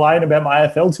stay in my lane about my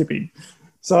AFL tipping.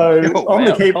 So I'm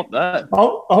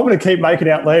going to keep making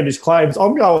outlandish claims.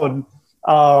 I'm going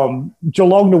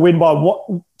Geelong to win by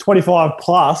 25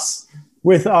 plus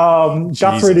with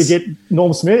Guthrie to get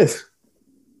Norm Smith.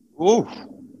 Oh,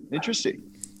 interesting.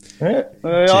 Yeah.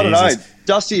 I don't know.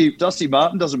 Dusty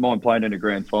Martin doesn't mind playing in a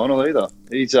grand final either.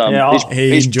 He's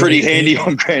pretty handy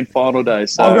on grand final day.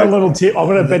 So I've got a little tip. I'm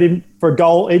going to bet him for a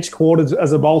goal each quarter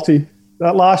as a multi.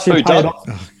 That last year paid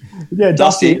off. Yeah,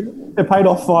 Dusty. It paid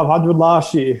off 500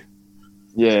 last year.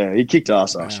 Yeah, he kicked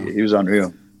ass last year. He was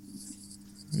unreal.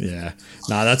 Yeah.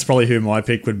 No, that's probably who my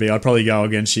pick would be. I'd probably go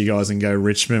against you guys and go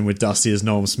Richmond with Dusty as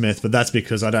Norm Smith, but that's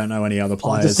because I don't know any other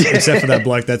players except for that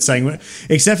bloke that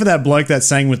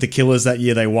sang with the Killers that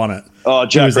year they won it. Oh,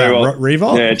 Jack Riewoldt.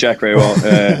 Revolt? Yeah, Jack Riewoldt.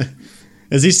 Yeah.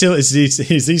 Is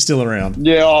he still around?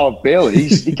 Yeah, barely.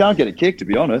 He can't get a kick, to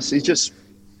be honest. He's just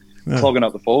clogging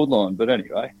up the forward line. But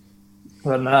anyway.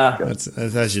 But that's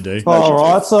as you do. All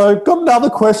right, so got another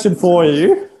question for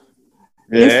you.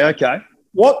 Yeah, okay.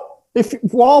 If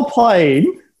while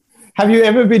playing, have you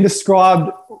ever been described?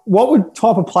 What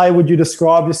type of player would you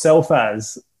describe yourself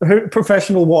as,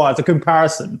 professional wise? A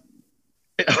comparison.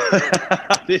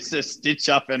 This is a stitch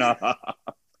up and a.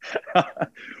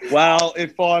 Well,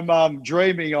 if I'm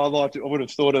dreaming, I would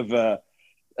have thought of a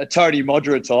Tony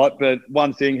Modra type. But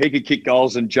one thing, he could kick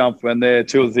goals and jump, and they're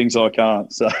two of the things I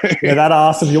can't. So yeah, that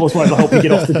ass of yours won't help you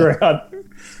get off the ground.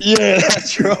 Yeah,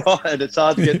 that's right. It's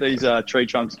hard to get these tree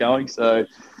trunks going. So.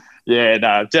 Yeah,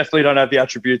 no, definitely don't have the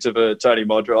attributes of a Tony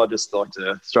Modra. I just like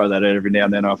to throw that out every now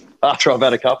and then after I've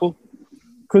had a couple.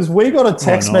 Because we got a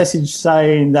text message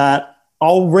saying that,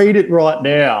 I'll read it right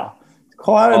now.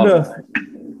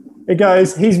 It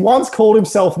goes, he's once called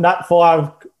himself Nat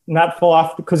Five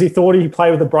because he thought he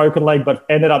played with a broken leg, but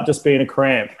ended up just being a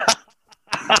cramp.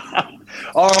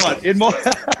 All right, in my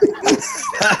that's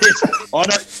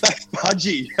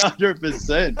pudgy,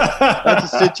 100%.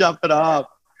 That's a stitch up and a half.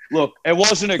 Look, it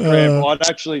wasn't a cramp. I'd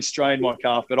actually strained my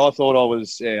calf, but I thought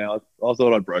I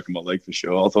thought I'd broken my leg for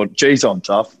sure. I thought, geez, I'm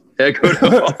tough. How good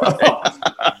am I?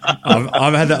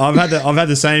 I've had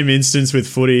the same instance with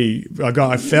footy.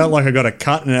 I felt like I got a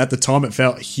cut, and at the time it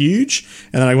felt huge.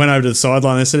 And then I went over to the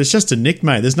sideline and I said, "It's just a nick,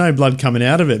 mate. There's no blood coming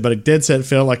out of it." But it dead set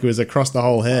felt like it was across the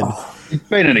whole head. You've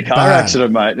been in a car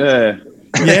accident, mate. Yeah.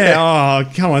 Yeah. Oh,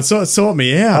 come on, sort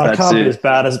me out. I can't be as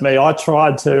bad as me. I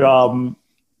tried to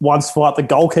once fight the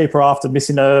goalkeeper after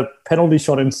missing a penalty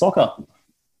shot in soccer.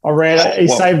 He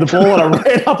saved the ball, and I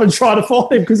ran up and tried to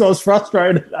fight him because I was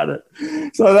frustrated at it.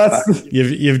 So that's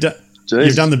you've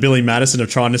done the Billy Madison of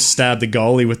trying to stab the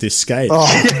goalie with this skate. Oh,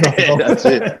 yeah, that's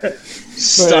it.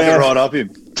 Stuck it right up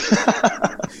him.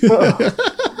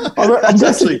 That's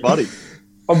actually funny.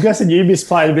 I'm guessing you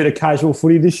misplayed a bit of casual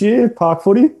footy this year, park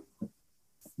footy.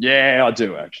 Yeah, I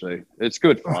do actually. It's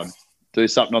good fun. Do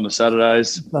something on the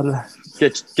Saturdays.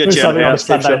 Get you out of the house.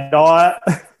 Saturday night.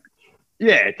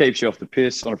 Yeah, it keeps you off the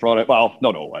piss on a Friday. Well,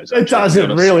 not always. It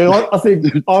doesn't really. I think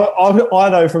I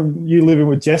know from you living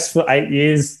with Jess for 8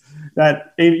 years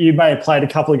that you may have played a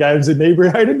couple of games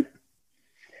inebriated.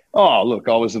 Oh, look,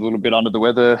 I was a little bit under the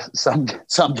weather some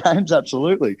games,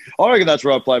 absolutely. I reckon that's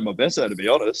where I played my best, though, to be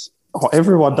honest. Oh,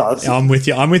 everyone does. I'm with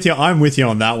you on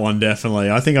that one, definitely.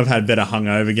 I think I've had better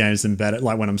hungover games than better,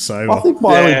 like when I'm sober. I think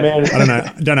I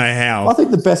don't know how. I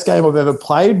think the best game I've ever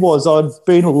played was I'd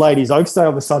been to Ladies Oaks Day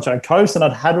on the Sunshine Coast, and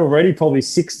I'd had already probably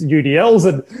 6 UDLs,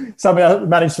 and somehow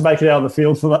managed to make it out on the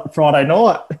field for that Friday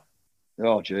night.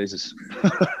 Oh, Jesus.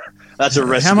 That's a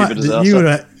recipe for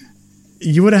disaster.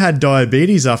 You would have had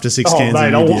diabetes after 6 cans of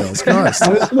UDLs. Christ.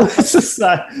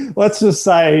 let's just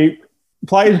say,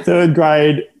 played 3rd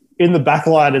grade in the back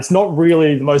line. It's not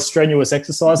really the most strenuous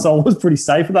exercise, so I was pretty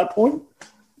safe at that point.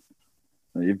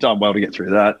 You've done well to get through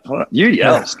that.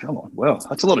 UDLs, come on. Well,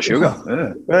 that's a lot of sugar.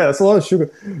 Yeah, that's a lot of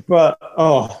sugar. But,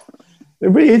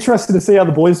 it'd be interesting to see how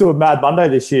the boys do a Mad Monday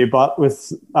this year, but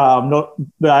with not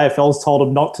the AFL's told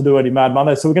them not to do any Mad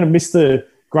Monday, so we're going to miss the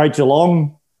Great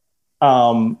Geelong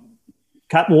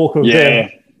catwalk of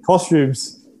their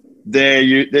costumes. They're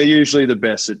usually the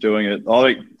best at doing it.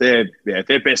 I think they're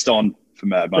best on for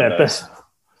Mad Monday. Yeah, best.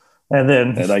 And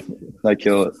then they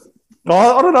kill it.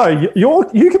 I don't know.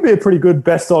 You can be a pretty good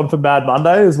best on for Mad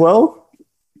Monday as well.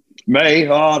 Me?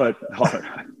 I don't know.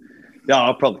 Yeah,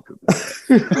 I probably could.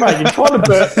 Mate, you're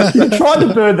trying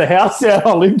to burn the house down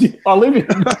I live in.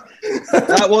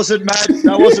 That wasn't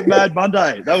Mad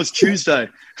Monday. That was Tuesday.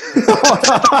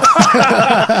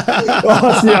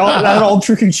 That old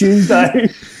tricky Tuesday.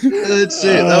 That's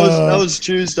it. That was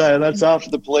Tuesday, and that's after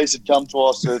the police had come to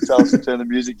us to tell us to turn the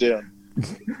music down.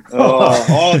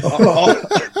 I'll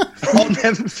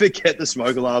never forget the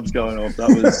smoke alarms going off. That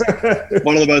was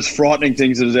one of the most frightening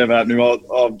things that has ever happened to me.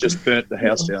 I've just burnt the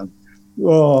house down.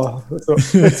 Oh,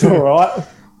 it's all right.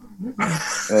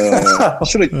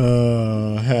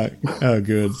 How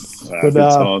good. Good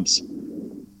times.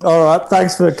 All right,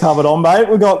 thanks for coming on, mate.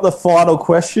 We've got the final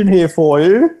question here for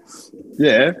you.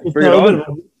 Yeah, bring it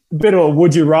on. A bit of a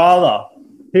would you rather.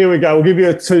 Here we go. We'll give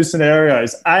you 2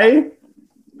 scenarios. A,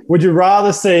 would you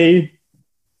rather see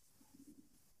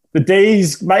the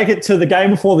D's make it to the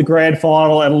game before the grand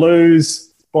final and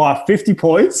lose by 50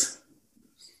 points?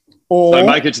 Or they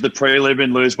make it to the prelim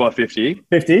and lose by 50?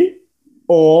 50.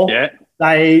 Or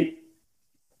they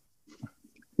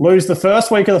lose the first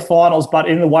week of the finals, but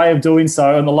in the way of doing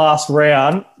so, in the last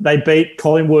round, they beat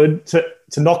Collingwood to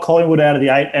knock Collingwood out of the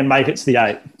 8 and make it to the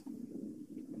 8.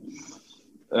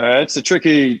 It's a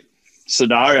tricky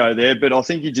scenario there, but I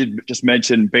think you did just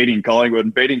mention beating Collingwood,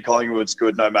 and beating Collingwood's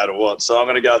good no matter what. So I'm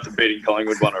going to go with the beating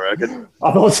Collingwood one, I reckon.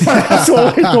 I thought that's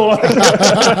all we thought.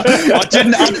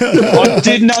 I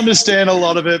didn't understand a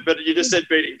lot of it, but you just said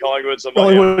beating Collingwood, so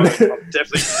I'm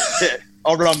definitely,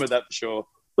 I'll run with that for sure.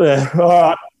 Yeah, all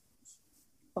right.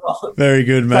 Very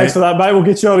good, mate. Thanks for that, mate. We'll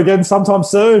get you on again sometime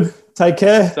soon. Take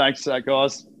care. Thanks,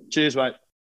 guys. Cheers, mate.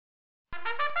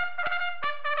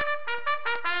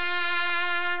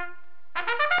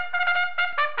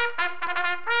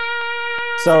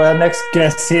 So our next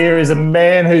guest here is a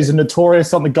man who's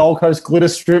notorious on the Gold Coast glitter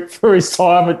strip for his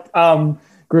time at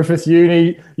Griffith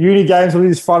Uni. Uni games were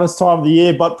his funnest time of the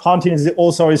year, but punting is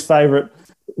also his favourite.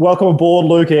 Welcome aboard,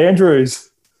 Luke Andrews.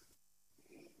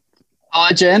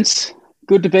 Hi, gents.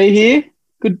 Good to be here.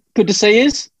 Good to see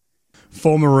you.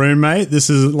 Former roommate. This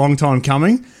is a long time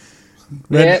coming.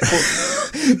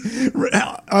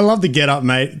 I love the get up,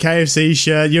 mate. KFC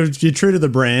shirt. You're true to the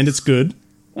brand. It's good.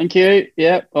 Thank you.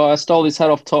 Yeah, I stole his hat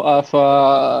off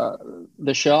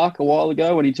the Shark a while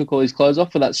ago when he took all his clothes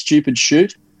off for that stupid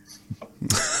shoot.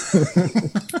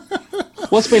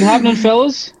 What's been happening,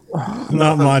 fellas?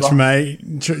 Not much, mate.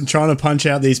 Trying to punch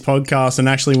out these podcasts and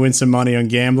actually win some money on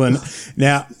gambling.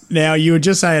 Now, you were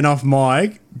just saying off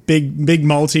mic, big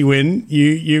multi win.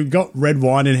 You got red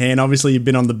wine in hand. Obviously, you've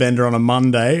been on the bender on a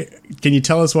Monday. Can you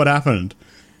tell us what happened?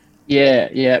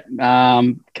 Yeah.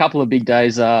 Couple of big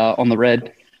days on the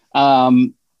red.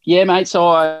 Yeah, mate. So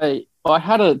I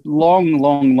had a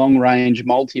long range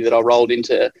multi that I rolled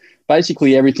into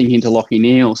basically everything into Lachie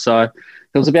Neale. So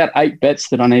there was about 8 bets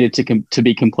that I needed to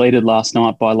be completed last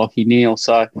night by Lachie Neale.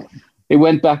 So it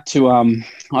went back to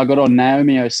I got on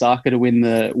Naomi Osaka to win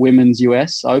the women's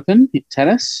US Open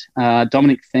tennis.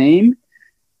 Dominic Thiem,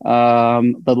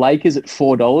 the Lakers at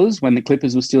 $4 when the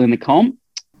Clippers were still in the comp.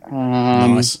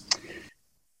 Nice.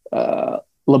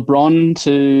 LeBron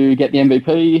to get the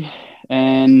MVP,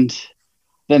 and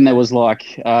then there was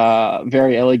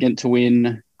Very Elegant to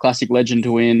win, Classic Legend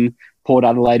to win, Port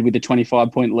Adelaide with a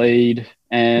 25-point lead,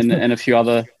 and a few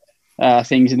other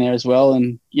things in there as well.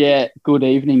 And yeah, good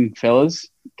evening, fellas.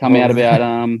 Come out about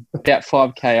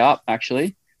 5K up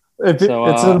actually. A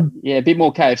bit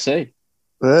more KFC.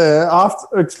 Yeah,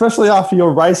 especially after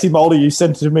your racing multi you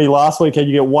sent to me last weekend,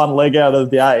 you get one leg out of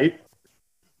the 8.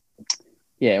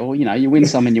 Yeah, well, you win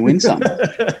some and you win some. That's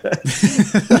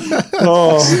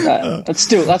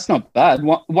not bad.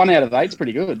 1 out of 8 is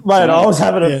pretty good. Mate, I was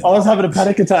having a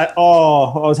panic attack. I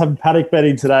was having panic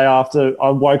betting today after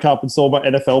I woke up and saw my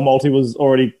NFL multi was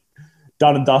already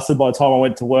done and dusted by the time I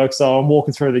went to work. So I'm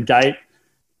walking through the gate,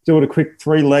 doing a quick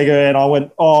 3-legger, and I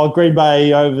went, Green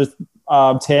Bay over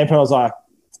Tampa. I was like,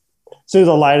 as soon as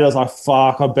I laid it, I was like,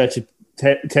 fuck, I bet you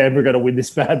Tampa are going to win this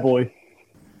bad boy.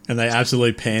 And they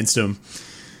absolutely pantsed them.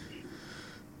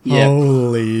 Yep.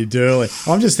 Holy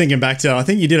dooly. I'm just thinking back to, I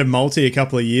think you did a multi a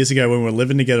couple of years ago when we were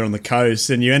living together on the coast,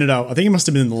 and you ended up, I think it must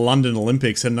have been the London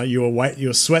Olympics, and you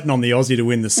were sweating on the Aussie to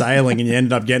win the sailing, and you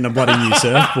ended up getting a bloody new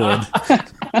surfboard.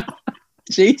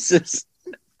 Jesus.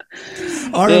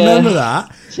 I remember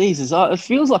that. Jesus. It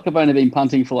feels like I've only been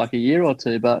punting for like a year or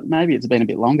two, but maybe it's been a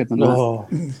bit longer than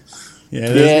that. Yeah,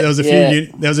 there was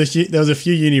a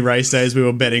few uni race days we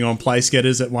were betting on place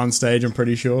getters at one stage, I'm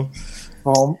pretty sure.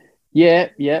 Yeah.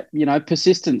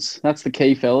 Persistence. That's the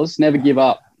key, fellas. Never give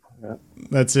up. Yeah.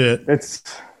 That's it. It's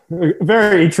a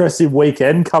very interesting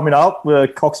weekend coming up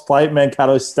with Cox Plate,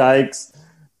 Mankato Stakes,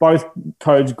 both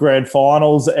Codes Grand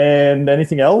Finals, and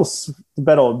anything else to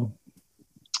bet on.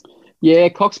 Yeah,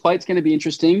 Cox Plate's going to be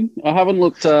interesting. I haven't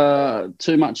looked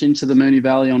too much into the Moonee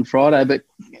Valley on Friday, but,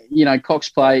 Cox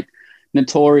Plate,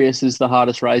 notorious as the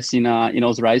hardest race in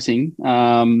Oz racing.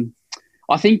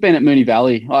 I think being at Moonee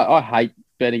Valley, I hate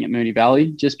betting at Moonee Valley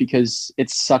just because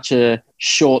it's such a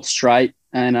short straight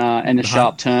and a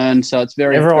sharp turn. So it's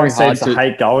everyone very hard seems to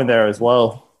hate going there as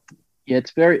well. Yeah,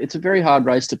 it's a very hard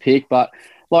race to pick. But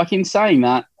in saying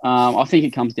that, I think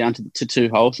it comes down to 2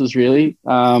 horses really,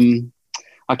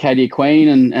 Arcadia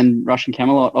Queen and Russian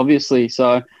Camelot, obviously.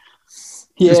 So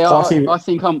yeah, I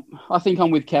think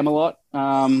I'm with Camelot.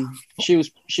 She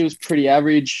was pretty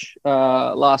average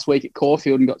last week at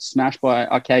Caulfield and got smashed by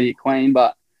Arcadia Queen,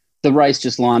 but the race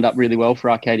just lined up really well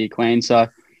for Arcadia Queen. So is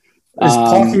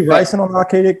Pocky racing on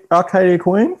Arcadia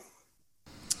Queen?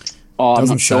 I'm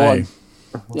not sure.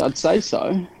 Yeah, I'd say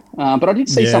so. But I did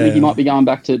see something he might be going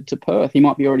back to Perth. He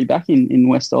might be already back in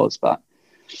West Oz. But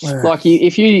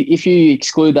if you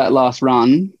exclude that last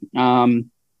run,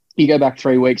 you go back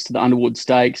 3 weeks to the Underwood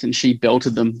Stakes and she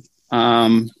belted them.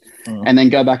 And then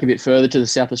go back a bit further to the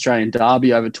South Australian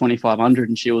Derby over 2,500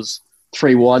 and she was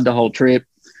 3 wide the whole trip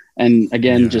and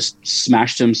again just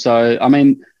smashed them. So, I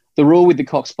mean, the rule with the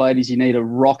Cox Plate is you need a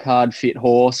rock hard fit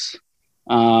horse.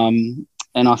 And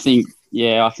I think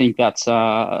that's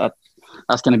going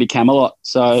to be Camelot.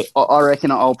 So I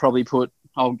reckon I'll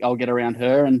get around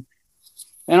her and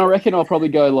I reckon I'll probably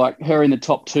go like her in the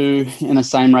top 2 in the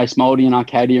same race multi and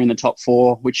Arcadia in the top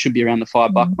 4, which should be around the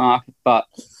 $5 mark. But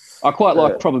I quite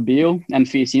like Probabile and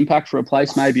Fierce Impact for a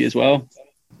place maybe as well.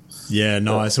 Yeah,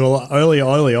 nice. Well, early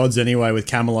odds anyway with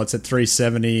Camelot's at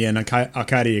 $3.70 and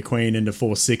Arcadia Queen into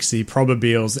 $4.60.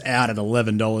 Probabile's out at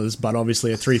 $11, but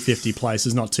obviously a $3.50 place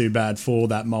is not too bad for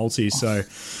that multi. So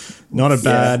not a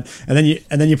bad. And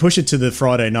then you push it to the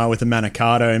Friday night with the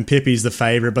Manicato and Pippi's the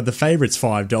favourite, but the favourite's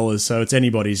 $5, so it's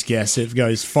anybody's guess. It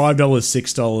goes $5,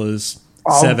 $6,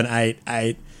 $7, $8,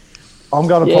 $8. I'm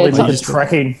going to probably just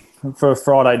trekking for a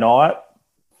Friday night.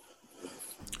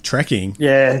 Trekking?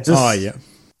 Yeah.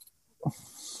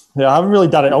 Yeah, I haven't really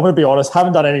done it. I'm going to be honest,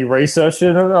 haven't done any research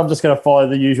in it. I'm just going to follow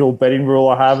the usual betting rule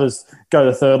I have is go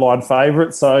to third line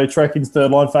favourite. So Trekking's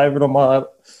third line favourite on my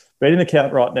betting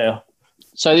account right now.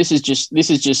 So this is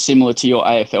just similar to your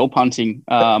AFL punting,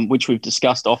 which we've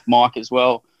discussed off mic as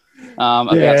well,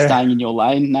 about staying in your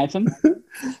lane, Nathan.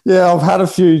 Yeah, I've had a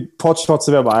few pot shots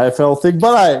about my AFL thing,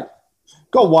 but I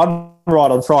got one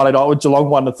right on Friday night with Geelong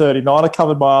 1-39. I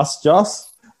covered my ass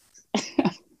just.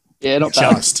 Yeah, not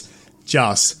bad.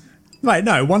 Just. Mate,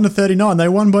 no, 1-39. They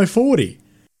won by 40.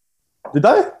 Did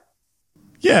they?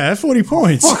 Yeah, 40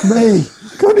 points. Fuck me.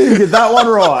 Couldn't even get that one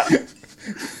right.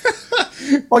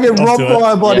 I get robbed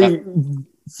by a bloody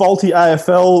faulty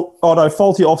AFL,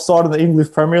 faulty offside in the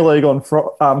English Premier League on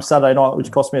Saturday night,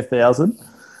 which cost me $1,000.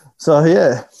 So,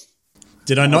 yeah.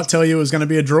 Did I not tell you it was going to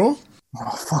be a draw? Oh,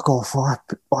 fuck off. I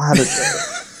had it.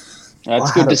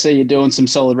 It's good to see you doing some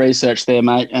solid research there,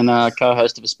 mate, and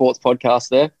co-host of a sports podcast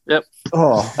there. Yep.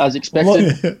 Oh, as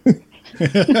expected.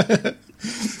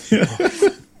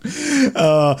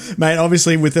 Mate,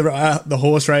 obviously with the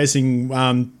horse racing,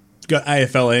 got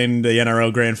AFL and the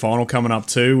NRL Grand Final coming up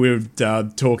too. We were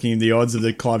talking the odds of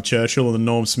the Clive Churchill and the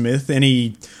Norm Smith.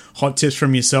 Any hot tips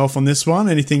from yourself on this one?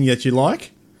 Anything that you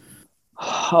like?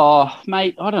 Oh,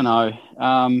 mate, I don't know.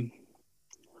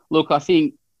 Look, I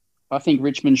think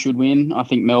Richmond should win. I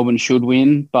think Melbourne should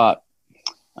win, but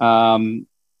I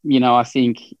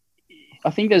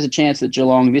think there's a chance that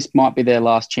Geelong, this might be their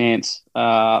last chance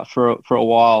for a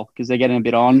while because they're getting a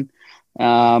bit on,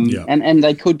 and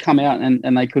they could come out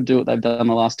and they could do what they've done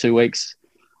the last 2 weeks.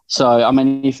 So I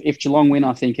mean, if Geelong win,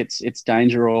 I think it's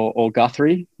Danger or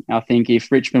Guthrie. I think if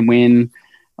Richmond win,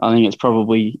 I think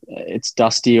it's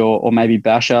Dusty or maybe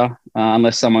Basher,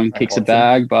 unless someone kicks a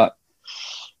bag, but.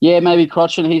 Yeah, maybe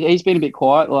Crotchin. He's been a bit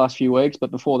quiet the last few weeks,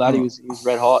 but before that he was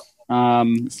red hot.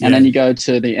 And then you go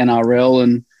to the NRL,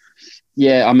 and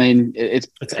I mean it's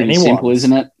pretty simple,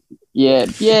 isn't it? Yeah,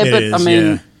 but I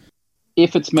mean,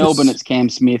 if it's Melbourne, it's Cam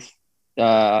Smith,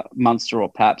 Munster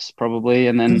or Paps probably,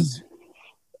 and then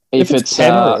if it's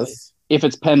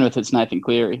Penrith, it's Nathan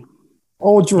Cleary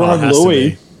or Jerome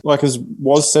Louis, like as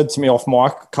was said to me off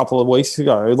mic a couple of weeks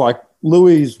ago. Like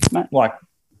Louis, like.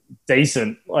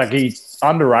 Decent, like he's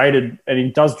underrated, and he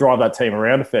does drive that team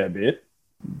around a fair bit.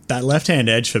 That left-hand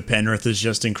edge for Penrith is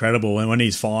just incredible, and when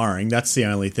he's firing, that's the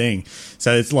only thing.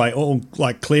 So it's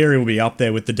like Cleary will be up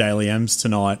there with the Daily M's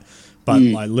tonight, but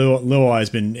like Luai has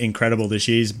been incredible this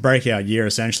year. He's breakout year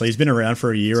essentially. He's been around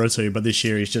for a year or two, but this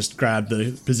year he's just grabbed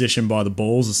the position by the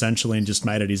balls essentially and just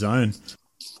made it his own.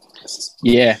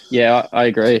 Yeah, I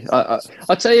agree.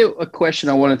 I'll tell you a question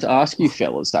I wanted to ask you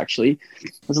fellas, actually.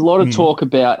 There's a lot of talk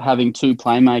about having two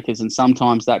playmakers, and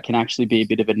sometimes that can actually be a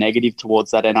bit of a negative towards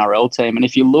that NRL team. And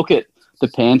if you look at the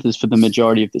Panthers for the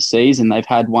majority of the season, they've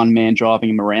had one man driving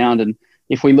them around. And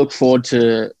if we look forward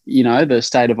to, the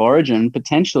state of origin,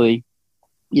 potentially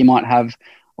you might have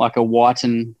like a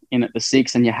Whiten in at the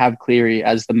 6 and you have Cleary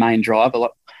as the main driver.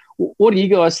 Like, what do you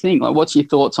guys think? Like, what's your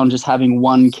thoughts on just having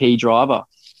one key driver?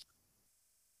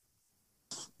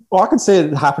 Well, I can see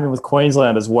it happening with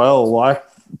Queensland as well. Like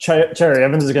Cherry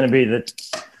Evans is going to be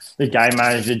the game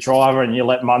manager driver, and you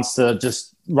let Munster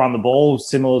just run the ball,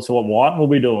 similar to what White will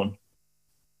be doing.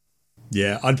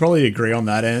 Yeah, I'd probably agree on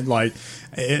that. And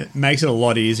it makes it a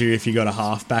lot easier if you got a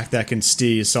halfback that can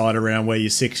steer your side around, where your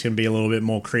 6 can be a little bit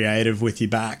more creative with your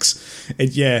backs.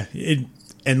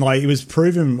 It was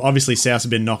proven, obviously South's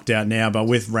been knocked out now, but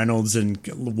with Reynolds and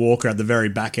Walker at the very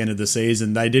back end of the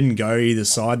season, they didn't go either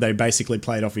side. They basically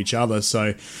played off each other.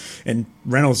 So, and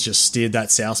Reynolds just steered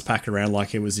that South pack around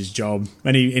like it was his job.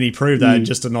 And he proved that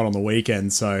just not on the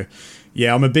weekend. So,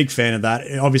 yeah, I'm a big fan of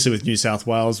that. Obviously with New South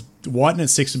Wales, Whiten at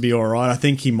 6 would be all right. I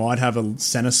think he might have a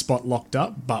centre spot locked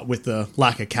up, but with the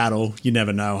lack of cattle, you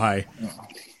never know, hey?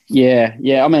 Yeah.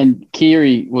 I mean,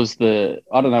 Keary was I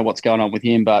don't know what's going on with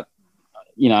him, but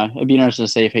it'd be interesting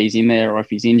to see if he's in there or if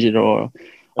he's injured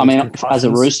as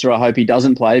a Rooster, I hope he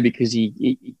doesn't play because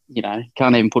he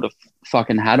can't even put a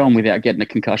fucking hat on without getting a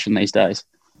concussion these days.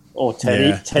 Or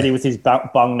Teddy with his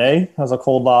bung knee, as I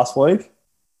called last week.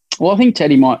 Well, I think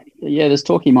Teddy might, there's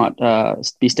talk he might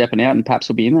be stepping out and Paps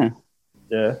will be in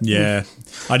there. Yeah.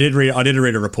 I did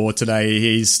read a report today.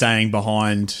 He's staying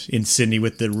behind in Sydney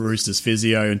with the Roosters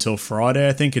physio until Friday,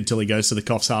 I think, until he goes to the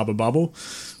Coffs Harbour bubble.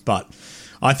 But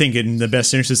I think in the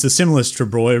best interest, the similar to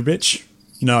Trebojevic,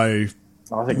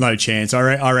 no chance.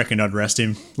 I reckon I'd rest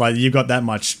him. Like, you've got that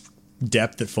much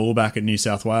depth at fullback at New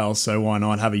South Wales, so why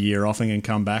not have a year off and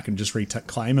come back and just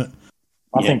reclaim it?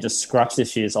 I think just scratch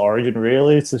this year's Origin,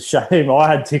 really. It's a shame. I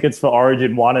had tickets for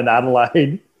Origin 1 in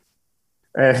Adelaide,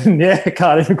 and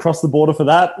can't even cross the border for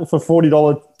that, for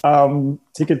 $40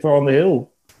 ticket for On the Hill.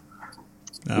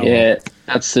 Oh, yeah,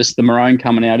 that's just the maroon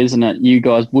coming out, isn't it? You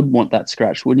guys would want that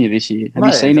scratch, wouldn't you, this year? Have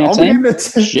you seen our team?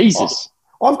 Jesus.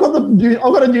 I've got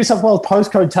a New South Wales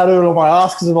postcode tattooed on my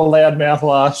ass because of a loud mouth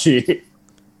last year.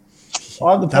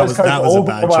 I have the postcode all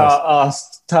on my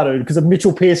ass tattooed because of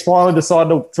Mitchell Pearce finally decided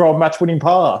to throw a match-winning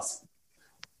pass.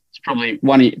 It's probably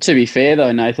to be fair,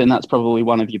 though, Nathan, that's probably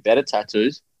one of your better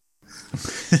tattoos.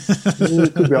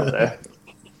 Could be up there.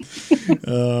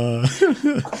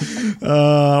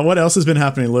 What else has been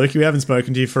happening, Luke? We haven't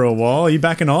spoken to you for a while. Are you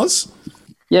back in Oz?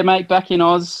 Yeah, mate, back in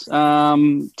Oz.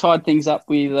 Tied things up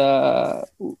with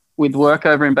work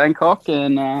over in Bangkok,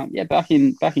 and back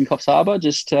in Coffs Harbour,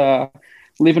 just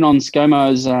living on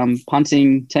ScoMo's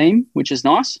punting team, which is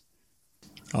nice.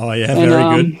 Oh yeah,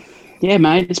 very good. Yeah,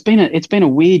 mate, it's been a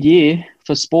weird year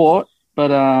for sport,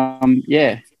 but I've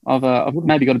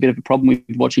maybe got a bit of a problem with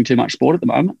watching too much sport at the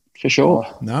moment, for sure.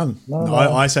 None. No.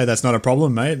 I say that's not a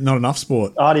problem, mate. Not enough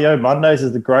sport. RDO Mondays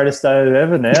is the greatest day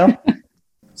ever now.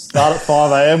 Start at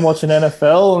 5 a.m. watching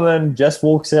NFL, and then Jess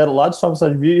walks out at lunchtime.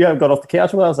 So you haven't got off the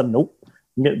couch with us? I said, nope,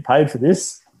 I'm getting paid for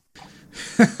this.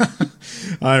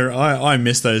 I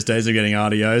miss those days of getting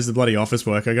RDOs. The bloody office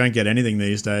work. I don't get anything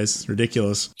these days. It's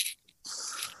ridiculous.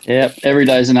 Yeah, every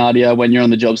day's an RDO when you're on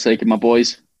the job seeker, my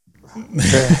boys.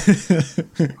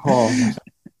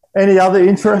 Any other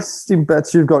interesting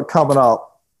bets you've got coming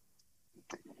up?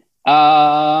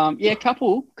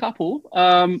 Couple.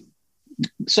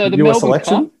 So the US Melbourne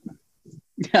election?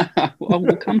 Cup.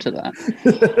 We'll come to that.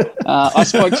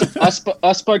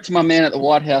 I spoke to my man at the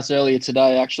White House earlier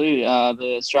today, actually,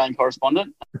 the Australian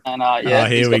correspondent, and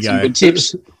he's got some good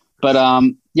tips.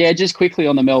 But just quickly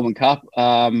on the Melbourne Cup.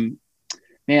 I'm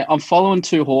following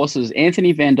two horses.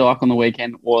 Anthony Van Dyke on the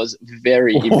weekend was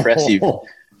very impressive.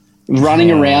 Running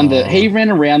around he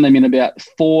ran around them in about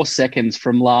 4 seconds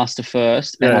from last to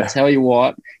first. And I tell you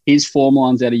what, his form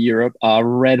lines out of Europe are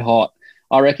red hot.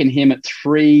 I reckon him at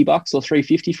 $3 or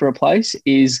 $3.50 for a place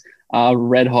is a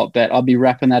red hot bet. I'll be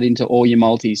wrapping that into all your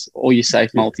multis, all your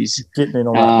safe multis. Getting in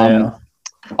on that now.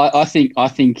 I think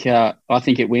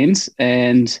it wins.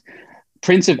 And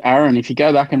Prince of Arran, if you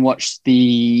go back and watch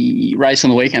the race on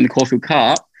the weekend, the Caulfield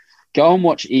Cup, go and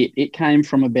watch it. It came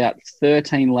from about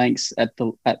 13 lengths at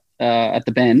the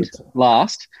bend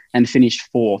last and finished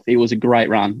fourth. It was a great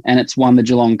run, and it's won the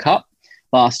Geelong Cup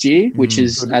last year, which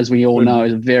is, as we all know,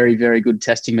 is a very, very good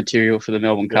testing material for the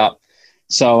Melbourne Cup.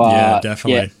 So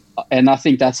definitely. Yeah, and I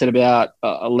think that's at about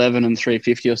 11 and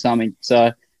 $3.50 or something.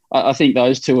 So I think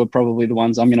those two are probably the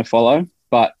ones I'm going to follow.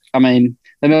 But I mean,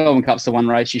 the Melbourne Cup's the one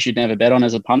race you should never bet on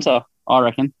as a punter, I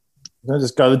reckon.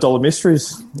 Just go to Dollar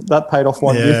Mysteries. That paid off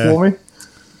one year for me.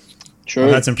 True.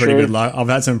 I've had some pretty good luck. I've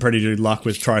had some pretty good luck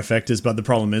with trifectas, but the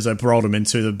problem is I rolled them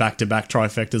into the back-to-back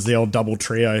trifectas, the old double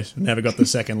trio. Never got the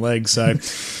second leg, so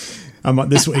this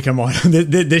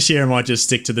year I might just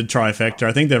stick to the trifecta.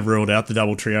 I think they've ruled out the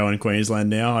double trio in Queensland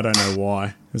now. I don't know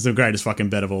why. It's the greatest fucking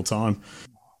bet of all time.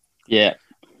 Yeah,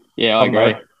 I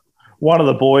agree. One of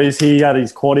the boys, he had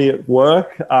his quaddie at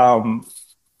work.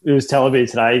 He was telling me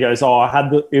today. He goes,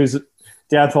 it was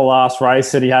down to the last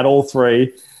race, and he had all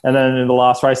three. And then in the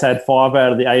last race, I had 5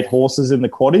 out of the 8 horses in the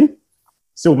quaddie.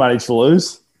 Still managed to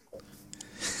lose.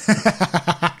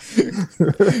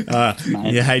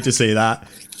 You hate to see that.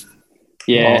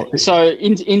 Yeah. So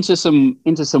into some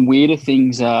weirder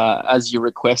things as you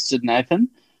requested, Nathan.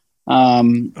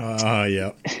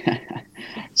 Yeah.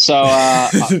 So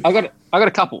I got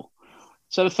a couple.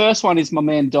 So the first one is my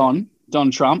man Don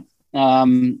Trump.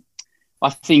 I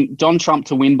think Don Trump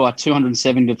to win by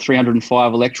 270 to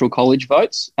 305 electoral college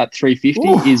votes at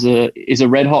 350 is a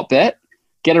red hot bet.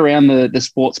 Get around the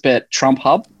sports bet Trump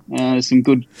hub. There's some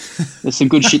good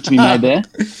shit to be made there.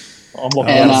 I'm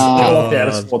locked out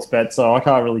of sports bet, so I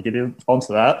can't really get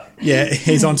onto that. Yeah,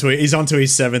 he's onto his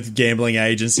 7th gambling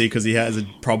agency because he has a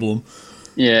problem.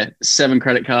 Yeah, 7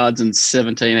 credit cards and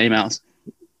 17 emails.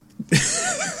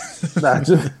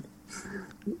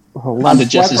 Under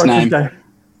Jess's name.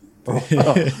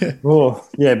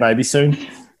 Yeah, maybe soon.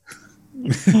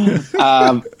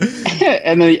 And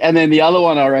then the other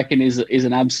one I reckon is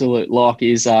an absolute lock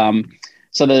is so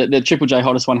the Triple J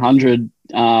Hottest 100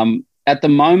 at the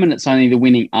moment it's only the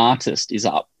winning artist is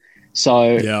up.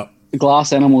 So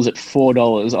Glass Animals at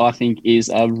 $4 I think is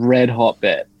a red hot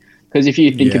bet because if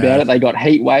you think about it, they got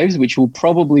Heat Waves which will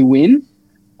probably win,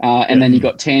 and then you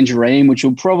got Tangerine which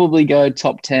will probably go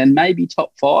top 10, maybe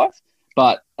top 5.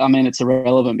 But I mean, it's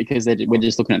irrelevant because we're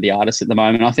just looking at the artists at the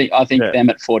moment. I think them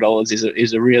at $4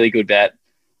 is a really good bet.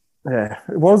 Yeah,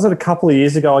 what was it? A couple of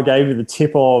years ago, I gave you the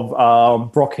tip of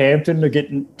Brockhampton to get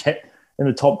in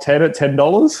the top 10 at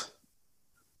 $10.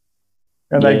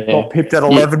 And they got pipped at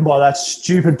 11 by that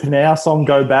stupid Pinau song,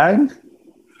 Go Bang.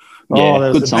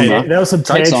 Yeah, good song. There were some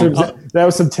tantrums. There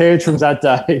were some tantrums that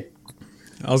day.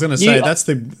 I was going to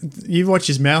say, you watch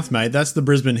his mouth, mate. That's the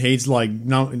Brisbane Heat's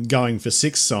going for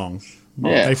 6 song.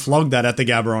 Yeah. They flogged that at the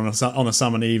Gabba on a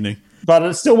summer evening. But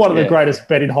it's still one of the greatest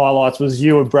betting highlights was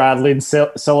you and Brad Lynn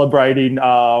celebrating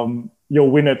your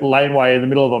win at Laneway in the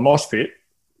middle of a mosh pit.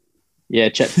 Yeah,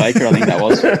 Chet Baker, I think that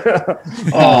was.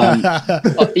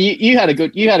 You had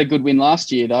a good win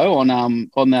last year though on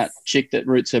that chick that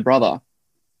roots her brother.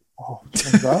 Oh,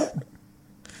 what's that?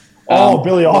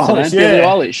 Billie Eilish. Billie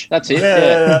Eilish. That's it.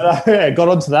 Yeah, got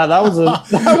onto that. That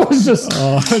was just.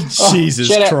 Jesus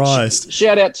Christ!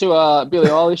 Shout out to Billie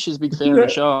Eilish. She's a big fan of the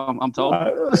show. I'm told.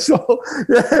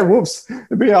 Whoops.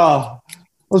 I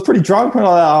was pretty drunk when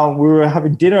we were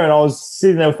having dinner, and I was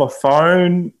sitting there with my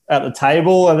phone at the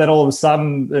table, and then all of a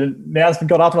sudden the announcement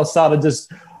got up, and I started just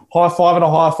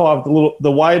high-five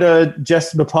the waiter,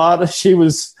 Jess Napata. She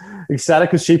was ecstatic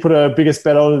because she put her biggest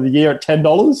bet on of the year at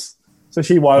 $10. So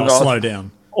she won slow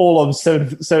down. All of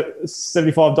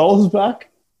 $75 back.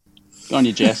 Go on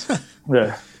you, Jess.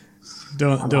 Yeah.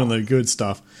 Doing the good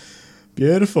stuff.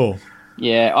 Beautiful.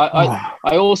 Yeah,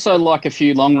 I also like a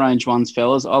few long-range ones,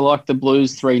 fellas. I like the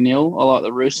Blues 3-0. I like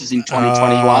the Roosters in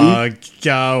 2021.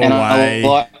 Go and away.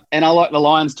 I like the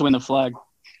Lions to win the flag.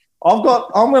 I'm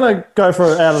going to go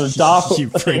for out of the dark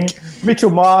thing. Mitchell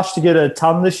Marsh to get a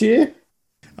ton this year.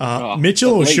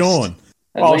 Mitchell or Sean?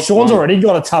 Sean's already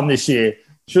got a ton this year.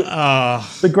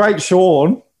 The great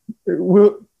Sean.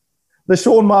 The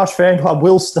Sean Marsh fan club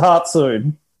will start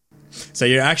soon. So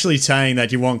you're actually saying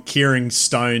that you want Kieran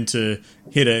Stone to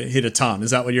hit a ton?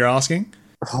 Is that what you're asking?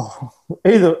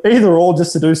 Either or,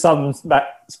 just to do something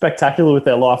spectacular with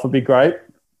their life would be great.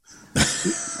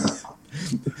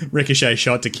 Ricochet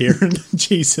shot to Kieran.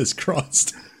 Jesus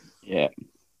Christ. Yeah.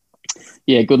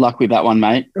 Good luck with that one,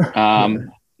 mate.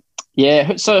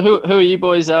 Yeah. So who are you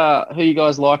boys? Who are you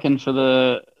guys liking for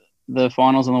the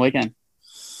finals on the weekend?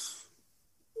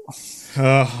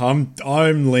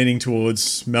 I'm leaning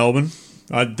towards Melbourne.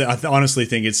 I honestly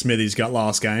think it's Smithy's got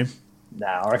last game. No,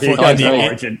 I reckon he'll go to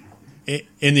Origin.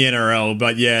 In the NRL,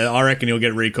 but yeah, I reckon he'll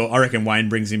get recalled. I reckon Wayne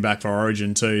brings him back for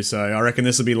Origin too. So I reckon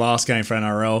this will be last game for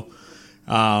NRL.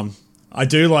 I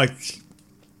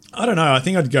don't know. I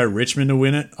think I'd go Richmond to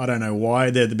win it. I don't know why.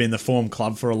 They've been the form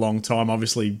club for a long time.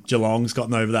 Obviously, Geelong's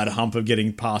gotten over that hump of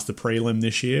getting past the prelim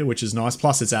this year, which is nice.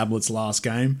 Plus, it's Ablett's last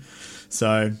game.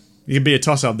 So it could be a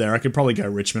toss-up there. I could probably go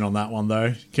Richmond on that one,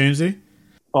 though. Coonsy?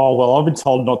 Oh, well, I've been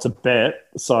told not to bet,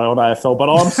 so on AFL, but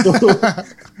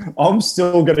I'm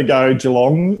still going to go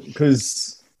Geelong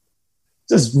because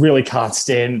just really can't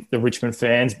stand the Richmond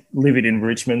fans living in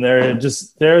Richmond. They're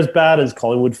as bad as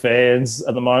Collingwood fans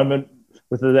at the moment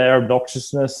with their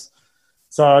obnoxiousness.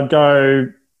 So I'd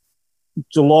go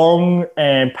Geelong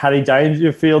and Paddy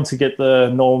Dangerfield to get the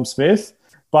Norm Smith,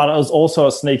 but it was also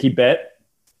a sneaky bet.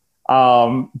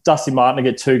 Dusty Martin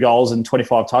to get 2 goals and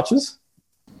 25 touches.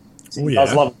 He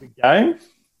does love a big game.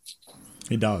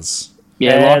 He does.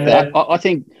 Yeah, like that.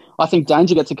 I think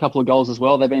Danger gets a couple of goals as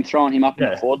well. They've been throwing him up in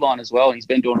the forward line as well, and he's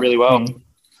been doing really well.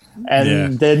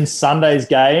 And then Sunday's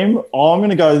game, I'm going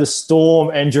to go the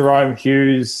Storm and Jerome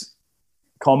Hughes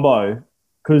combo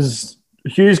because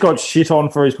Hughes got shit on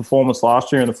for his performance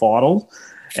last year in the finals.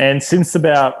 And since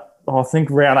about, I think,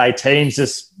 round 18, he's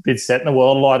just been setting the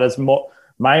world alight as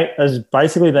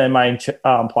basically their main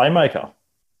playmaker.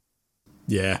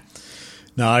 Yeah.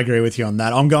 No, I agree with you on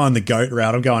that. I'm going the GOAT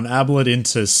route. I'm going Ablett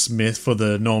into Smith for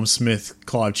the Norm Smith,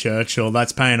 Clive Churchill.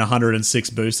 That's paying 106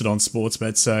 boosted on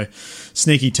Sportsbet. So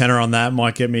sneaky tenner on that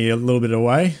might get me a little bit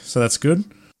away. So that's good.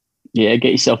 Yeah,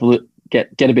 get yourself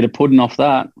get a bit of pudding off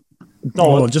that.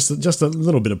 Just a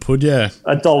little bit of pud, yeah.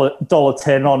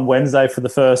 $1.10 on Wednesday for the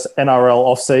first NRL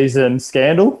off-season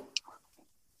scandal.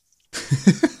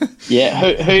 Yeah,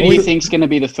 who do you think's going to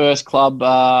be the first club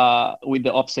with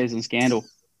the off-season scandal?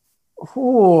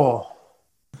 Oh,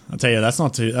 I'll tell you, that's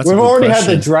not too. That's we've already had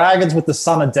the Dragons with the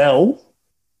son of Dell.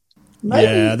 Maybe.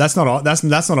 Yeah, that's not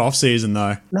off season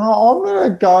though. No, I'm gonna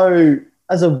go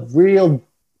as a real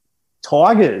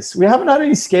Tigers. We haven't had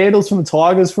any scandals from the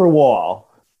Tigers for a while.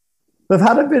 They've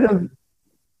had a bit of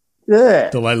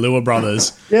the Leilua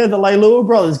brothers. Yeah, the Leilua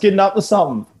brothers getting up to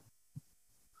something.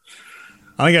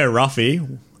 I go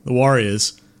Ruffy, the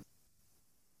Warriors.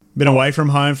 Been away from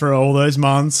home for all those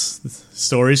months.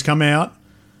 Stories come out.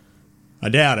 I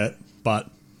doubt it, but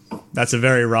that's a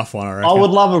very rough one, I reckon. I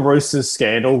would love a Roosters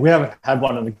scandal. We haven't had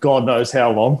one in God knows how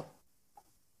long.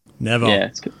 Never.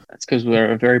 Yeah, that's because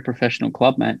we're a very professional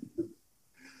club, mate.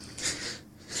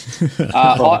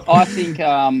 I think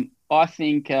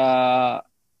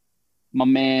my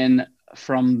man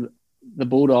from the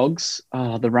Bulldogs,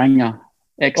 the Ranger,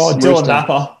 Dylan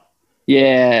Napa.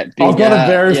 Yeah. I've got a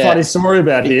very funny story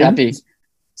about him. Happy.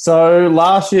 So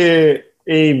last year,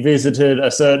 he visited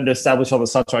a certain establishment on the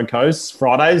Sunshine Coast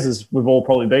Fridays, as we've all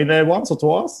probably been there once or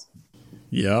twice.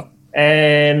 Yeah.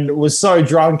 And was so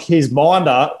drunk, his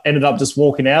minder ended up just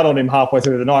walking out on him halfway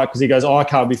through the night because he goes, I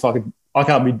can't be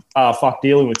fuck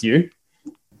dealing with you.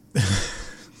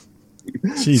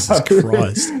 Jesus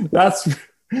Christ. That's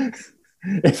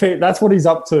what he's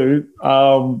up to.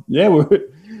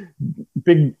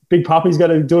 Big Puppy's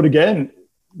going to do it again.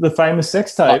 The famous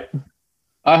sex tape.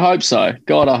 I hope so.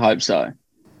 God, I hope so.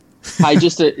 Hey,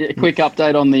 just a quick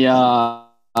update on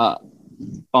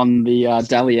the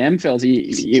Dally M, fellas. Are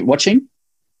you watching?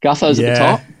 Gutho's at the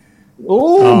top.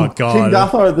 Oh, God. King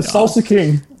Gutho, the Salsa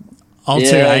King.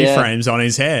 Two A-frames on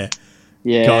his hair.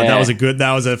 Yeah. God,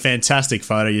 that was a fantastic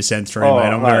photo you sent through, mate.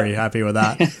 I'm very happy with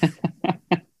that.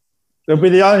 It'll be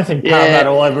the only thing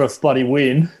Parramatta will ever bloody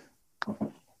win.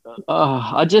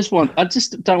 I just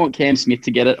don't want Cam Smith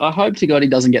to get it. I hope to God he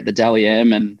doesn't get the Dally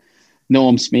M and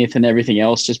Norm Smith and everything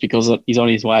else just because he's on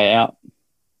his way out.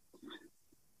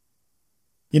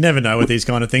 You never know with these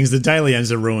kind of things. The Dally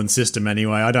M's a ruined system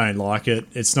anyway. I don't like it.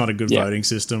 It's not a good voting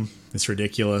system. It's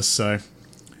ridiculous. So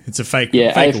it's a fake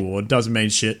award. Doesn't mean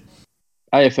shit.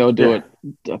 AFL do it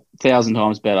 1,000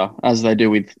 times better, as they do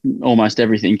with almost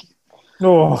everything.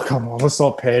 Oh, come on. Let's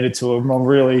not pander to them.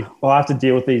 I have to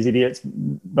deal with these idiots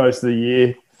most of the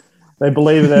year. They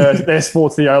believe their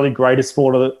sport's the only greatest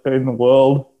sport in the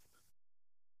world.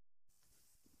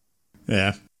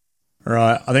 Yeah. All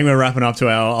right. I think we're wrapping up to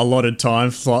our allotted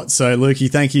time slot. So, Lukey,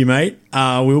 thank you, mate.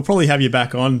 We'll probably have you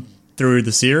back on through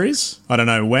the series. I don't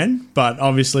know when, but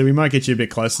obviously we might get you a bit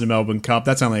closer to Melbourne Cup.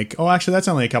 That's only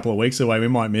a couple of weeks away. We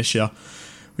might miss you.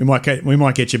 We might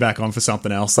get you back on for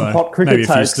something else, though. Hot cricket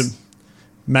takes.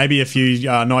 Maybe a few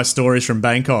nice stories from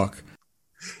Bangkok.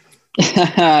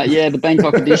 Yeah, the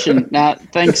Bangkok edition.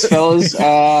 Thanks, fellas.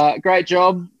 Great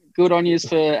job. Good on you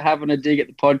for having a dig at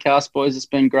the podcast, boys. It's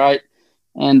been great.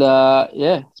 And,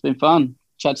 it's been fun.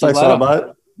 Chat to you later. Thanks a lot,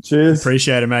 mate. Cheers.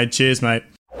 Appreciate it, mate. Cheers, mate.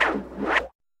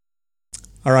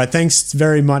 All right, thanks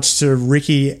very much to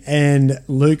Ricky and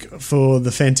Luke for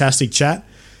the fantastic chat.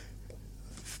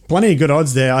 Plenty of good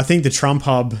odds there. I think the Trump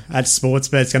Hub at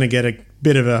Sportsbet's going to get a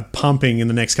bit of a pumping in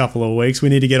the next couple of weeks. We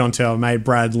need to get onto our mate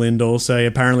Brad Lind also.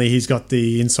 Apparently he's got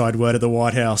the inside word at the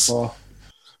White House.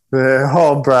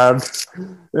 Brad.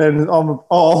 And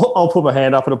I'll put my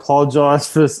hand up and apologise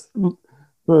for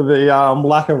the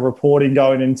lack of reporting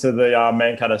going into the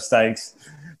Mankato Stakes.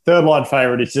 Third line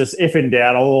favourite is just, if in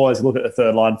doubt, I'll always look at the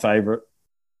third line favourite.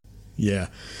 Yeah.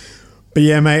 But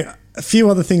yeah, mate, a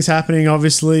few other things happening,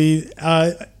 obviously.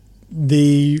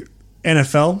 The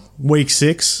NFL, week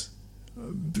 6.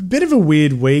 Bit of a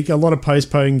weird week. A lot of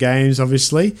postponed games,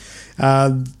 obviously.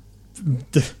 The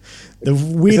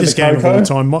weirdest game of all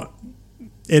time.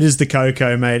 It is the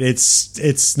Coco, mate.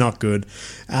 It's not good.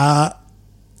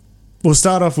 We'll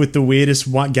start off with the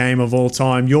weirdest game of all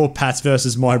time. Your Pats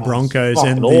versus my Broncos.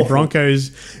 And the Broncos,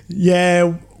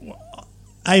 yeah.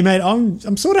 Hey, mate,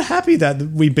 I'm sort of happy that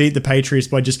we beat the Patriots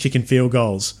by just kicking field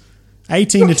goals.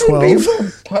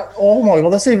 18-12. Oh, my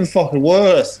God, that's even fucking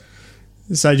worse.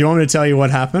 So do you want me to tell you what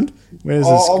happened? I'm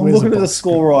looking at the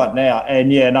score right now.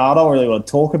 And, I don't really want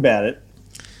to talk about it.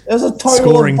 There's a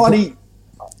total of bloody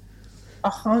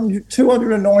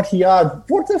 290 yards.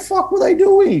 What the fuck were they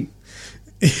doing?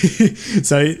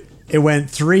 So it went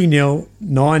 3-0,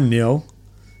 9-0.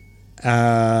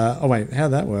 Wait,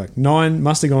 how'd that work? 9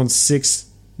 must have gone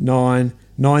 6-9, 9-3,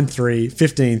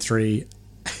 15-3,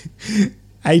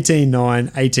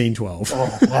 18-9,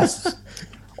 18-12.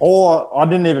 I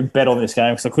didn't even bet on this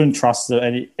game because I couldn't trust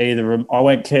either of them. I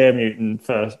went Cam Newton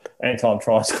for anytime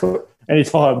try score,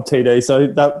 anytime TD. So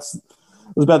that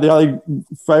was about the only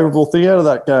favourable thing out of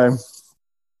that game.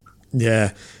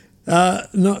 Yeah.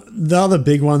 The other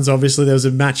big ones, obviously, there was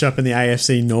a matchup in the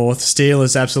AFC North.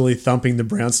 Steelers absolutely thumping the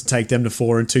Browns to take them to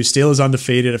 4-2. Steelers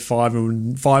undefeated at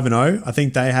 5-0. I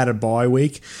think they had a bye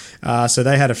week, so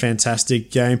they had a fantastic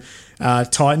game.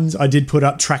 Titans, I did put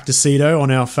up Tractocito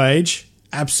on our page,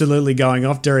 absolutely going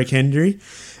off. Derek Henry,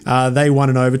 they won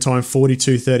in overtime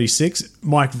 42-36.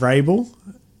 Mike Vrabel,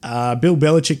 Bill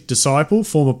Belichick disciple,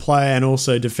 former player and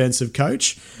also defensive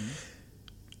coach.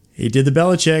 He did the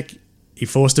Belichick. He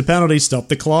forced a penalty, stopped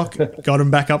the clock, got him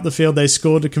back up the field. They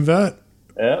scored to convert.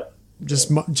 Yeah.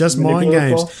 Just mind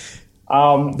games.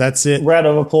 That's it. Round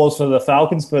of applause for the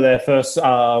Falcons for their first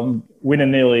win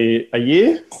in nearly a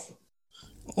year.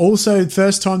 Also,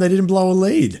 first time they didn't blow a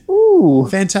lead. Ooh.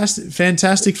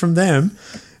 Fantastic from them.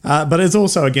 But it's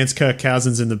also against Kirk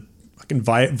Cousins in the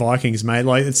fucking Vikings, mate.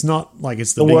 Like, it's not like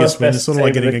it's the biggest win. It's sort of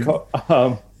like getting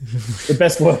the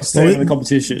best worst team in the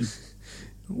competition.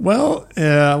 Well,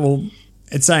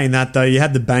 it's saying that, though. You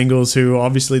had the Bengals, who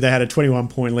obviously they had a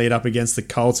 21-point lead up against the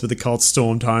Colts, but the Colts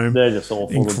stormed home. They're just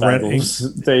awful, the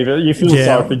Bengals. David, you feel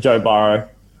sorry for Joe Burrow.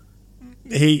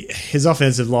 His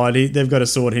offensive line, they've got to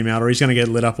sort him out, or he's going to get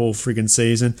lit up all friggin'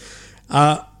 season.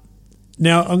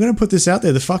 Now, I'm going to put this out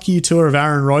there. The fuck you tour of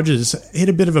Aaron Rodgers hit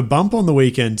a bit of a bump on the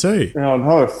weekend too. Oh,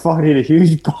 no. Fuck, hit a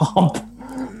huge bump.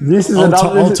 This is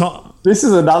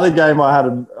another game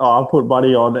I put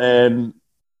money on, and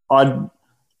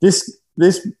this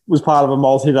was part of a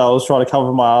multi that I was trying to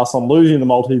cover my ass on losing the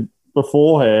multi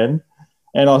beforehand,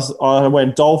 and I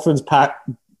went Dolphins, Packers,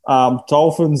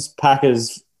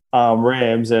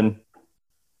 Rams, and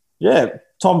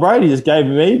Tom Brady just gave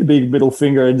me the big middle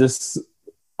finger and just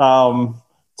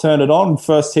turned it on.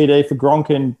 First TD for Gronk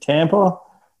in Tampa,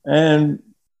 and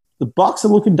the Bucs are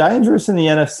looking dangerous in the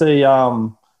NFC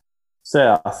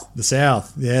South. The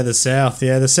South.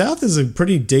 The South is a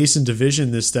pretty decent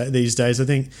division these days. I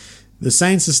think the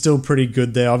Saints are still pretty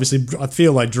good there. Obviously, I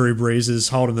feel like Drew Brees is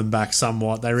holding them back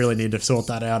somewhat. They really need to sort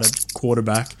that out at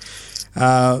quarterback.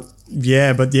 The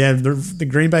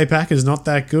Green Bay Packers not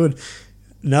that good.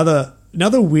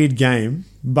 Another weird game,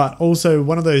 but also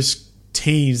one of those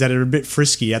teams that are a bit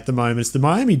frisky at the moment. It's the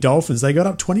Miami Dolphins. They got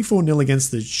up 24-0 against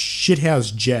the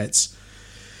shithouse Jets.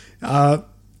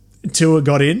 Tua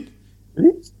got in.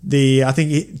 I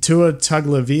think Tua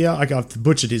Tagovailoa, I've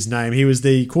butchered his name. He was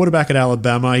the quarterback at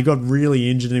Alabama. He got really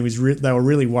injured, and they were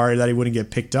really worried that he wouldn't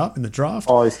get picked up in the draft.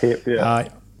 Oh, his hip,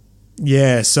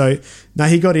 yeah. So now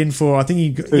he got in for, I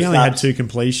think he only had 2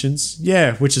 completions.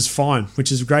 Yeah, which is fine,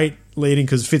 which is great leading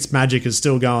because Fitzmagic is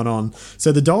still going on.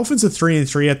 So the Dolphins are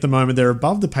 3-3 at the moment. They're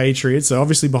above the Patriots, so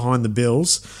obviously behind the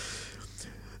Bills.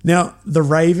 Now, the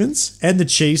Ravens and the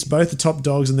Chiefs, both the top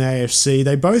dogs in the AFC,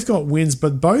 they both got wins,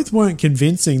 but both weren't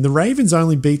convincing. The Ravens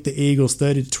only beat the Eagles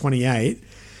 30-28,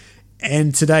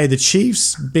 and today the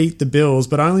Chiefs beat the Bills,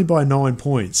 but only by 9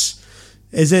 points.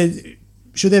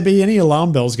 Should there be any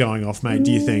alarm bells going off, mate,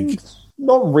 do you think?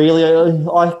 Not really.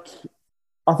 I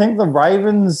think the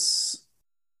Ravens,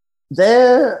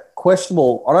 they're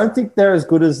questionable. I don't think they're as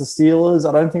good as the Steelers.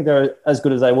 I don't think they're as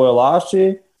good as they were last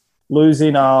year.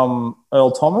 Losing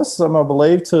Earl Thomas, I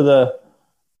believe, to the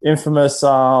infamous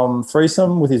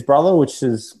threesome with his brother, which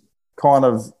is kind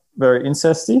of very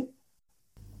incesty.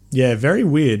 Yeah, very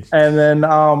weird. And then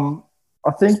I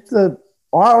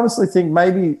honestly think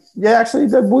maybe, actually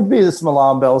there would be some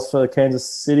alarm bells for Kansas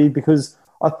City because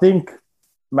I think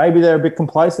maybe they're a bit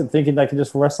complacent, thinking they can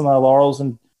just rest on their laurels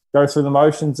and go through the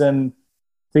motions and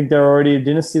think they're already a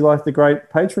dynasty like the great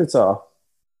Patriots are.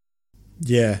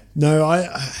 Yeah. No,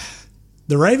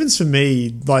 the Ravens for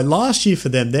me, like last year for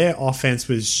them, their offense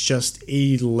was just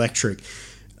electric.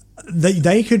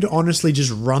 They could honestly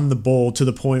just run the ball to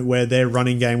the point where their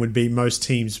running game would beat most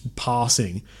teams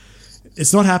passing.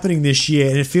 It's not happening this year,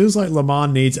 and it feels like Lamar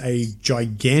needs a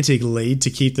gigantic lead to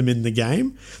keep them in the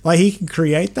game. Like, he can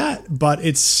create that, but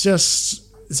it's just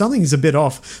something's a bit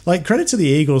off. Like, credit to the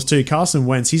Eagles too. Carson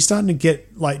Wentz, he's starting to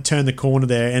turn the corner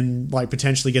there and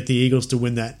potentially get the Eagles to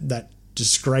win that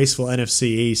disgraceful NFC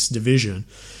East division.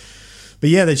 But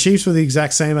yeah, the Chiefs were the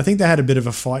exact same. I think they had a bit of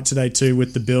a fight today too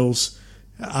with the Bills.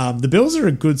 The Bills are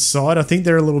a good side. I think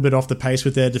they're a little bit off the pace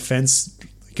with their defense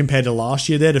compared to last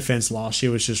year. Their defense last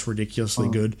year was just ridiculously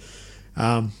good.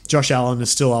 Josh Allen is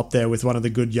still up there with one of the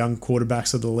good young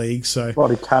quarterbacks of the league. So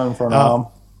body cannon for an arm.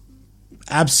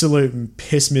 Absolute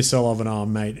piss missile of an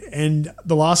arm, mate. And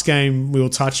the last game we will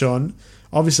touch on,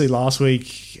 obviously last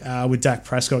week with Dak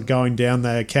Prescott going down,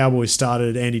 the Cowboys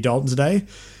started Andy Dalton today.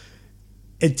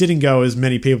 It didn't go as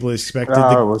many people expected.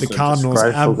 The Cardinals,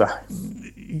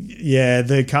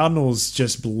 the Cardinals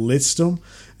just blitzed them.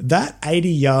 That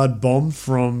 80-yard bomb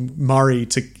from Murray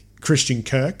to Christian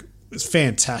Kirk was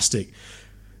fantastic.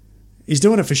 He's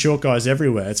doing it for short guys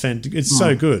everywhere. It's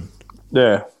so good.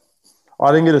 Yeah.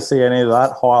 I didn't get to see any of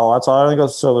that highlights. I only got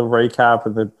to see the recap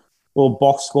of the little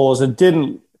box scores. It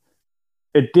didn't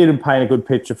paint a good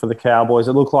picture for the Cowboys.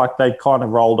 It looked like they kind of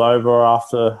rolled over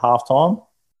after halftime.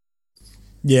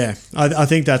 Yeah, I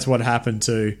think that's what happened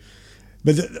too.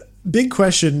 But the big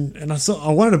question, and this is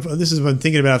what I've been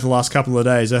thinking about for the last couple of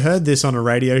days. I heard this on a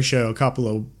radio show a couple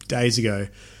of days ago.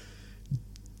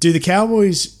 Do the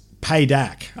Cowboys pay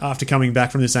Dak after coming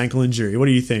back from this ankle injury? What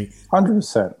do you think?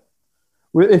 100%.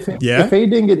 If he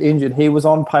didn't get injured, he was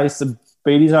on pace to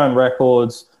beat his own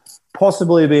records,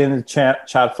 possibly be in the chat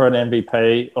for an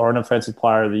MVP or an Offensive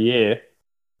Player of the Year.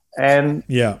 And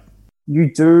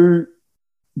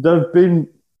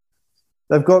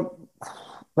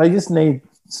they just need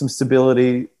some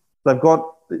stability. They've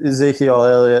got Ezekiel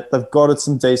Elliott. They've got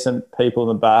some decent people in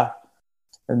the back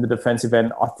and the defensive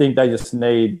end. I think they just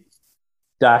need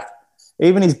Dak.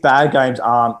 Even his bad games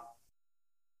aren't.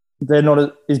 They're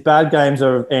not. His bad games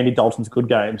are Andy Dalton's good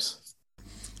games.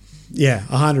 Yeah,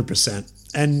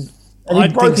 100%. And I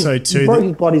think so too.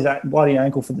 He broke his bloody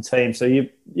ankle for the team, so you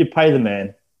pay the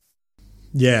man.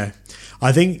 Yeah,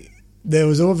 I think there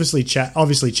was obviously chat.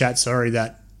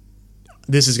 That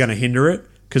this is going to hinder it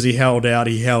because he held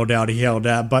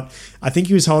out. But I think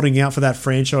he was holding out for that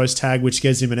franchise tag, which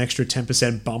gives him an extra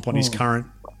 10% bump on his current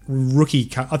rookie.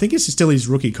 I think it's still his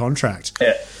rookie contract.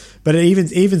 Yeah. But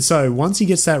even so, once he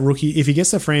gets that rookie, if he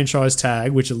gets the franchise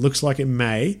tag, which it looks like it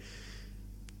may,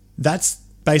 that's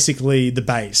basically the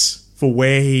base for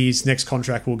where his next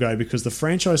contract will go, because the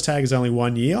franchise tag is only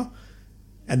 1 year.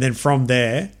 And then from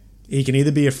there, he can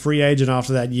either be a free agent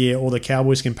after that year, or the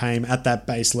Cowboys can pay him at that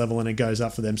base level and it goes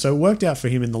up for them. So it worked out for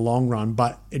him in the long run,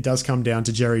 but it does come down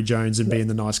to Jerry Jones and being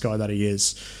the nice guy that he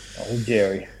is. Oh,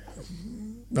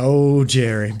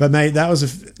 Jerry. But, mate, that was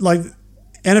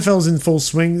NFL's in full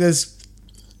swing.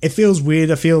 It feels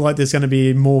weird. I feel like there's going to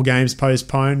be more games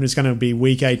postponed. It's going to be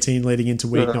week 18 leading into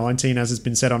week 19, as it's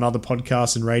been said on other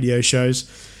podcasts and radio shows.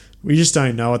 We just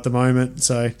don't know at the moment.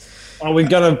 So, are you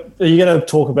going to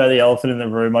talk about the elephant in the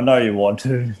room? I know you want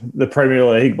to. The Premier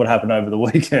League, what happened over the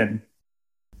weekend?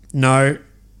 No,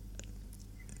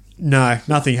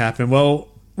 nothing happened.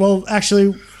 Well,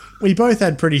 actually, we both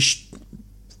had pretty.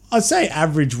 I'd say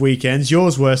average weekends.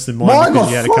 Yours worse than mine because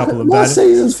you had a couple of bad. My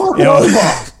season's fucking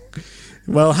over.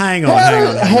 Well, hang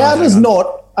on. How does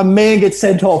not a man get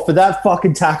sent off for that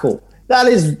fucking tackle? That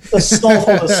is a stop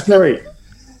on the street.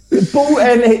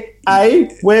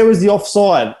 And where was the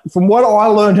offside? From what I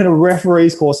learned in a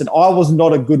referee's course, and I was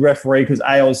not a good referee because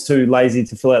I was too lazy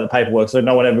to fill out the paperwork, so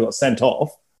no one ever got sent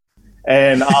off.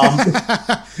 And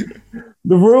the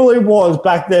ruling was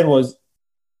back then was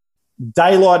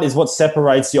daylight is what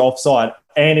separates the offside,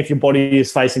 and if your body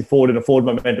is facing forward in a forward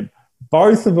momentum.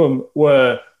 Both of them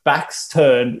were backs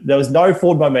turned. There was no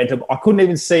forward momentum. I couldn't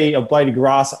even see a blade of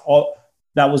grass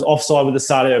that was offside with the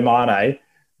Sadio Mane.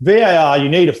 VAR, you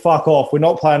need to fuck off. We're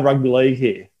not playing rugby league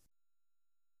here.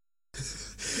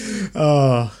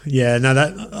 Oh, yeah. No,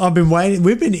 that I've been waiting.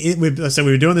 We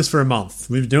were doing this for a month.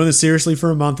 We've been doing this seriously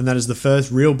for a month, and that is the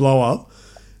first real blow up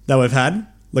that we've had.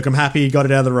 Look, I'm happy you got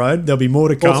it out of the road. There'll be more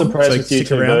to come. Thoughts and prayers with you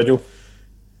too, Virgil.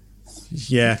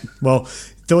 Yeah. Well,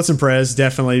 thoughts and prayers,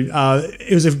 definitely.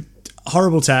 It was a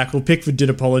horrible tackle. Pickford did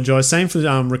apologise. Same for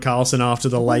Richarlison after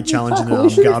the late challenge in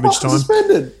garbage time.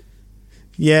 Suspended.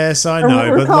 Yes, I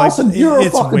know. But Carlson, you're a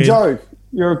fucking weird. joke.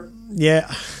 You're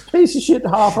a piece of shit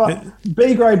halfer.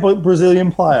 B-grade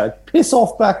Brazilian player. Piss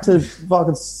off back to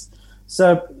fucking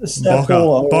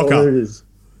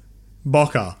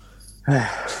Boca.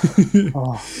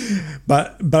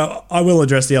 But I will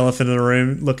address the elephant in the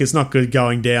room. Look, it's not good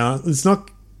going down. It's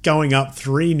not going up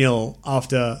 3-0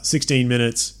 after 16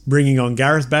 minutes, bringing on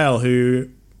Gareth Bale, who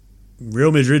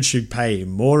Real Madrid should pay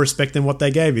more respect than what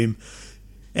they gave him.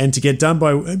 And to get done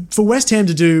for West Ham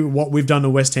to do what we've done to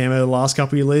West Ham over the last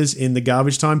couple of years in the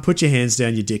garbage time, put your hands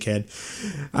down, you dickhead.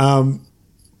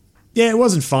 It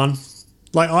wasn't fun.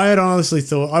 I had honestly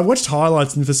thought, I watched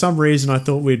highlights and for some reason I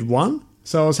thought we'd won.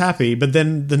 So I was happy. But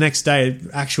then the next day,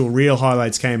 actual real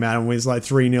highlights came out and it was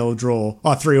 3-0 draw.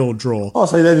 3-3 draw. Oh,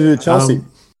 so they did a Chelsea.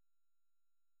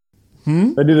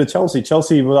 They did a Chelsea.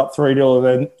 Chelsea was up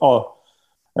 3-0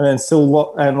 and then still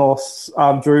lost,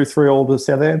 drew 3-3 to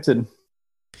Southampton.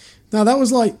 No, that was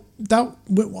that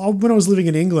when I was living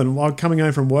in England, while coming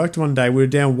home from work one day, we were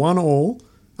down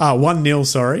 1-0,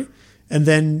 sorry. And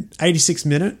then 86th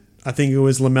minute, I think it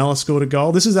was Lamella scored a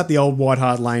goal. This is at the old White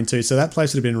Hart Lane too, so that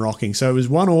place would have been rocking. So it was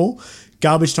 1-1,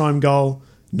 garbage time goal,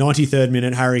 93rd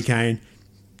minute, Harry Kane,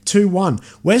 2-1.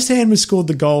 West Ham has scored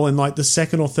the goal in the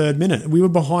second or third minute. We were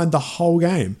behind the whole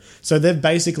game. So they've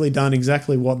basically done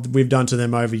exactly what we've done to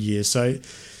them over years. So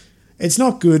it's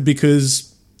not good because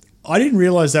I didn't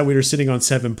realise that we were sitting on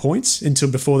 7 points until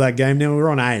before that game. Now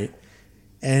we're on 8.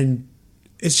 And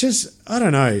it's just, I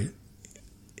don't know.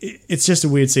 It's just a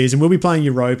weird season. We'll be playing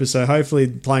Europa, so hopefully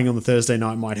playing on the Thursday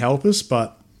night might help us,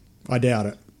 but I doubt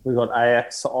it. We've got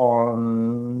Ajax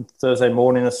on Thursday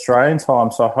morning Australian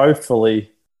time, so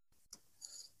hopefully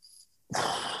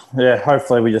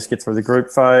we just get through the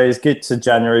group phase, get to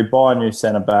January, buy a new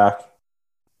centre-back,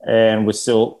 and we're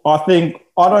still... I'm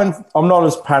not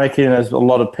as panicking as a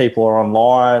lot of people are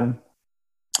online.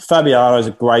 Fabiano's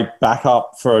a great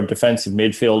backup for a defensive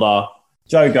midfielder.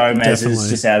 Joe Gomez is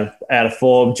just out of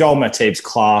form. Joel Matip's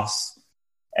class.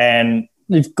 And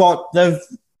they've got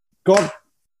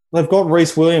they've got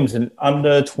Reece Williams, an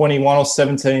under 21 or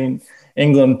 17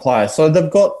 England player. So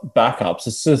they've got backups.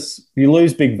 It's just you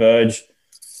lose Big Verge.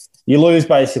 You lose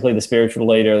basically the spiritual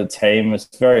leader of the team. It's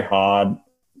very hard.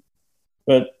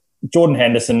 But Jordan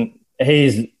Henderson,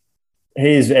 he's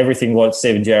everything what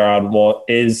Steven Gerrard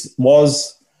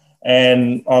was,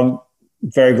 and I'm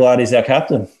very glad he's our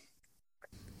captain.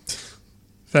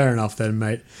 Fair enough then,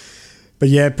 mate. But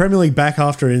yeah, Premier League back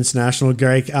after international,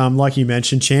 Greg. Like you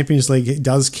mentioned, Champions League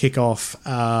does kick off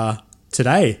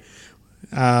today.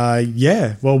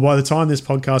 Well, by the time this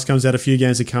podcast comes out, a few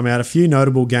games have come out. A few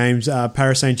notable games.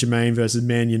 Paris Saint-Germain versus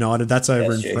Man United. That's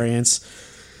over in France.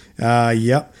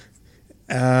 Yep.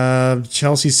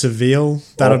 Chelsea-Seville.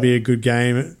 That'll be a good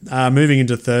game. Moving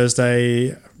into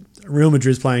Thursday, Real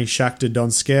Madrid's playing Shakhtar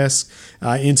Donetsk.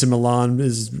 Inter Milan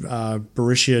is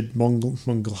Borussia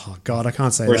Mönchengladbach. Oh God, I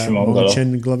can't say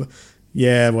that.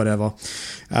 Yeah, whatever.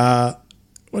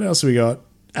 What else have we got?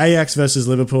 Ajax versus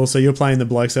Liverpool. So you're playing the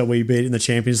blokes that we beat in the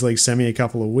Champions League semi a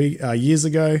couple of years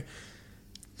ago.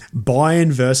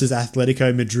 Bayern versus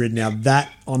Atletico Madrid. Now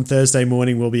that on Thursday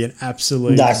morning will be an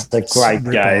absolute. That's the great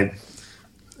game.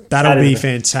 That'll be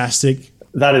fantastic.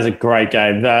 That is a great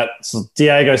game. That's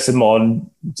Diego Simon,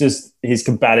 just his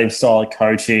combative style of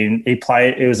coaching. He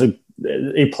coaches it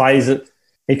the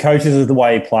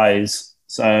way he plays.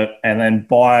 So, and then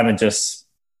Bayern are just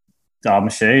dust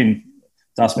machine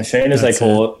as they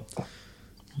call it.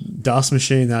 Dust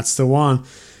machine, that's the one.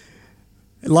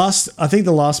 I think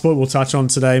the last sport we'll touch on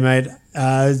today, mate,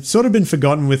 sort of been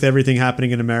forgotten with everything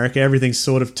happening in America. Everything's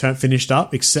sort of finished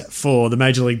up except for the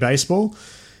Major League Baseball.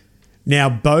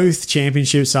 Now, both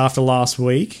championships after last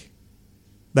week,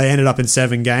 they ended up in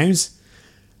 7 games.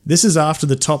 This is after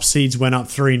the top seeds went up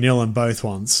 3-0 in both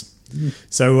ones.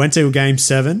 So we went to Game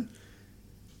 7.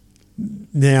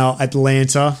 Now,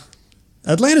 Atlanta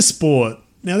Sport.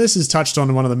 Now, this is touched on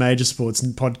in one of the major sports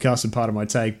podcasts and part of my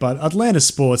take, but Atlanta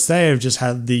Sports, they have just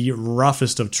had the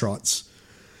roughest of trots.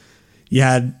 You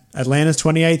had Atlanta's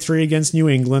 28-3 against New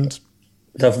England.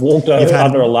 They've walked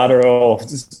under a ladder or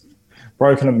just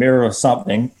broken a mirror or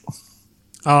something.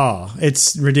 Oh,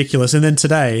 it's ridiculous. And then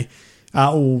today,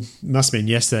 must have been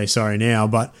yesterday, sorry now,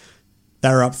 but they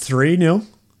were up 3-0.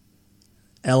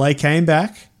 LA came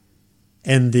back.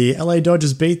 And the LA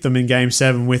Dodgers beat them in Game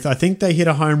 7 with, I think they hit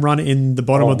a home run in the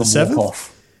bottom of the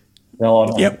 7th.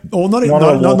 No. Yep. Or not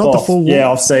the full walk. Yeah,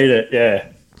 I've seen it, yeah.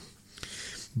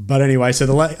 But anyway, so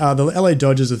the LA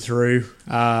Dodgers are through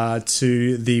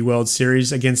to the World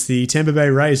Series against the Tampa Bay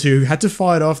Rays, who had to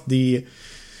fight off the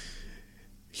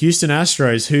Houston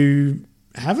Astros, who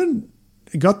haven't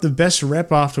got the best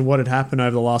rep after what had happened over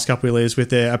the last couple of years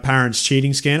with their apparent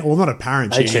cheating scandal. Well, not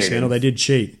apparent cheating scandal. They did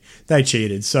cheat. They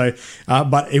cheated. So,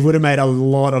 but it would have made a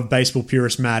lot of baseball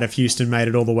purists mad if Houston made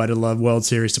it all the way to the World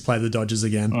Series to play the Dodgers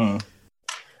again.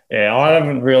 Yeah, I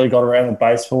haven't really got around the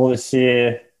baseball this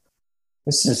year.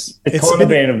 It's kind of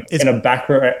been in a back.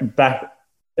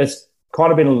 It's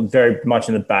kind of been very much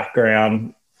in the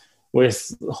background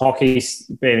with hockey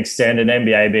being extended,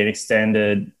 NBA being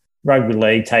extended, rugby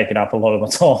league taking up a lot of my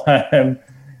time,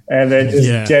 and then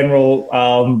just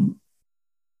general.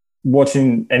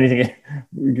 Watching anything,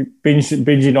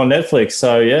 binging on Netflix.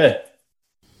 So, yeah.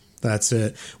 That's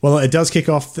it. Well, it does kick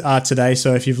off today.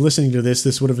 So if you're listening to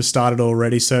this would have started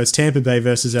already. So it's Tampa Bay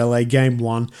versus LA, Game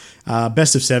 1.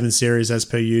 Best of 7 series as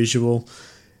per usual.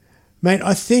 Mate,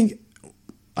 I think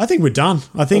we're done.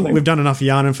 I think we've done enough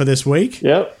yarning for this week.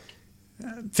 Yep.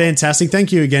 Fantastic.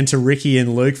 Thank you again to Ricky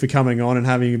and Luke for coming on and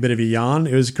having a bit of a yarn.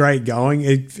 It was great going.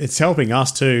 It's helping us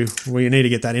too. We need to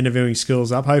get that interviewing skills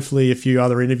up. Hopefully a few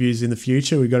other interviews in the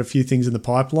future. We've got a few things in the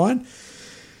pipeline.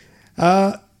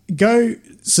 Go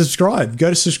subscribe. Go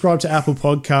to subscribe to Apple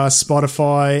Podcasts,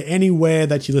 Spotify, anywhere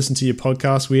that you listen to your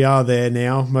podcast. We are there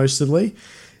now, mostly.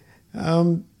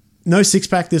 No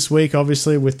six-pack this week,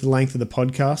 obviously, with the length of the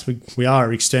podcast. We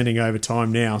are extending over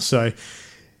time now, so...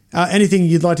 anything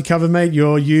you'd like to cover, mate?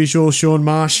 Your usual, Sean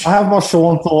Marsh. I have my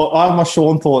Sean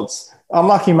thoughts.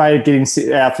 Unlucky, mate, getting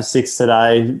out for 6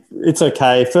 today. It's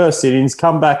okay. First innings,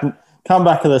 come back in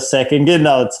the second, get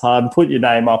another ton, put your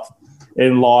name up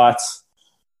in lights.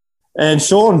 And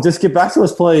Sean, just get back to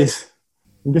us, please.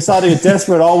 I'm just starting to get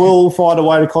desperate. I will find a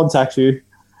way to contact you.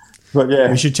 But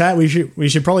yeah, we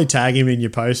should probably tag him in your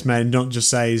post, mate, and not just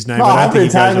say his name. No, I've been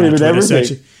tagging him in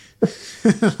everything.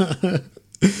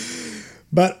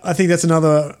 But I think that's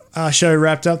another show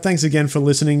wrapped up. Thanks again for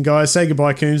listening, guys. Say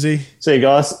goodbye, Coombsy. See you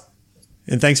guys.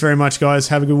 And thanks very much, guys.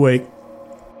 Have a good week.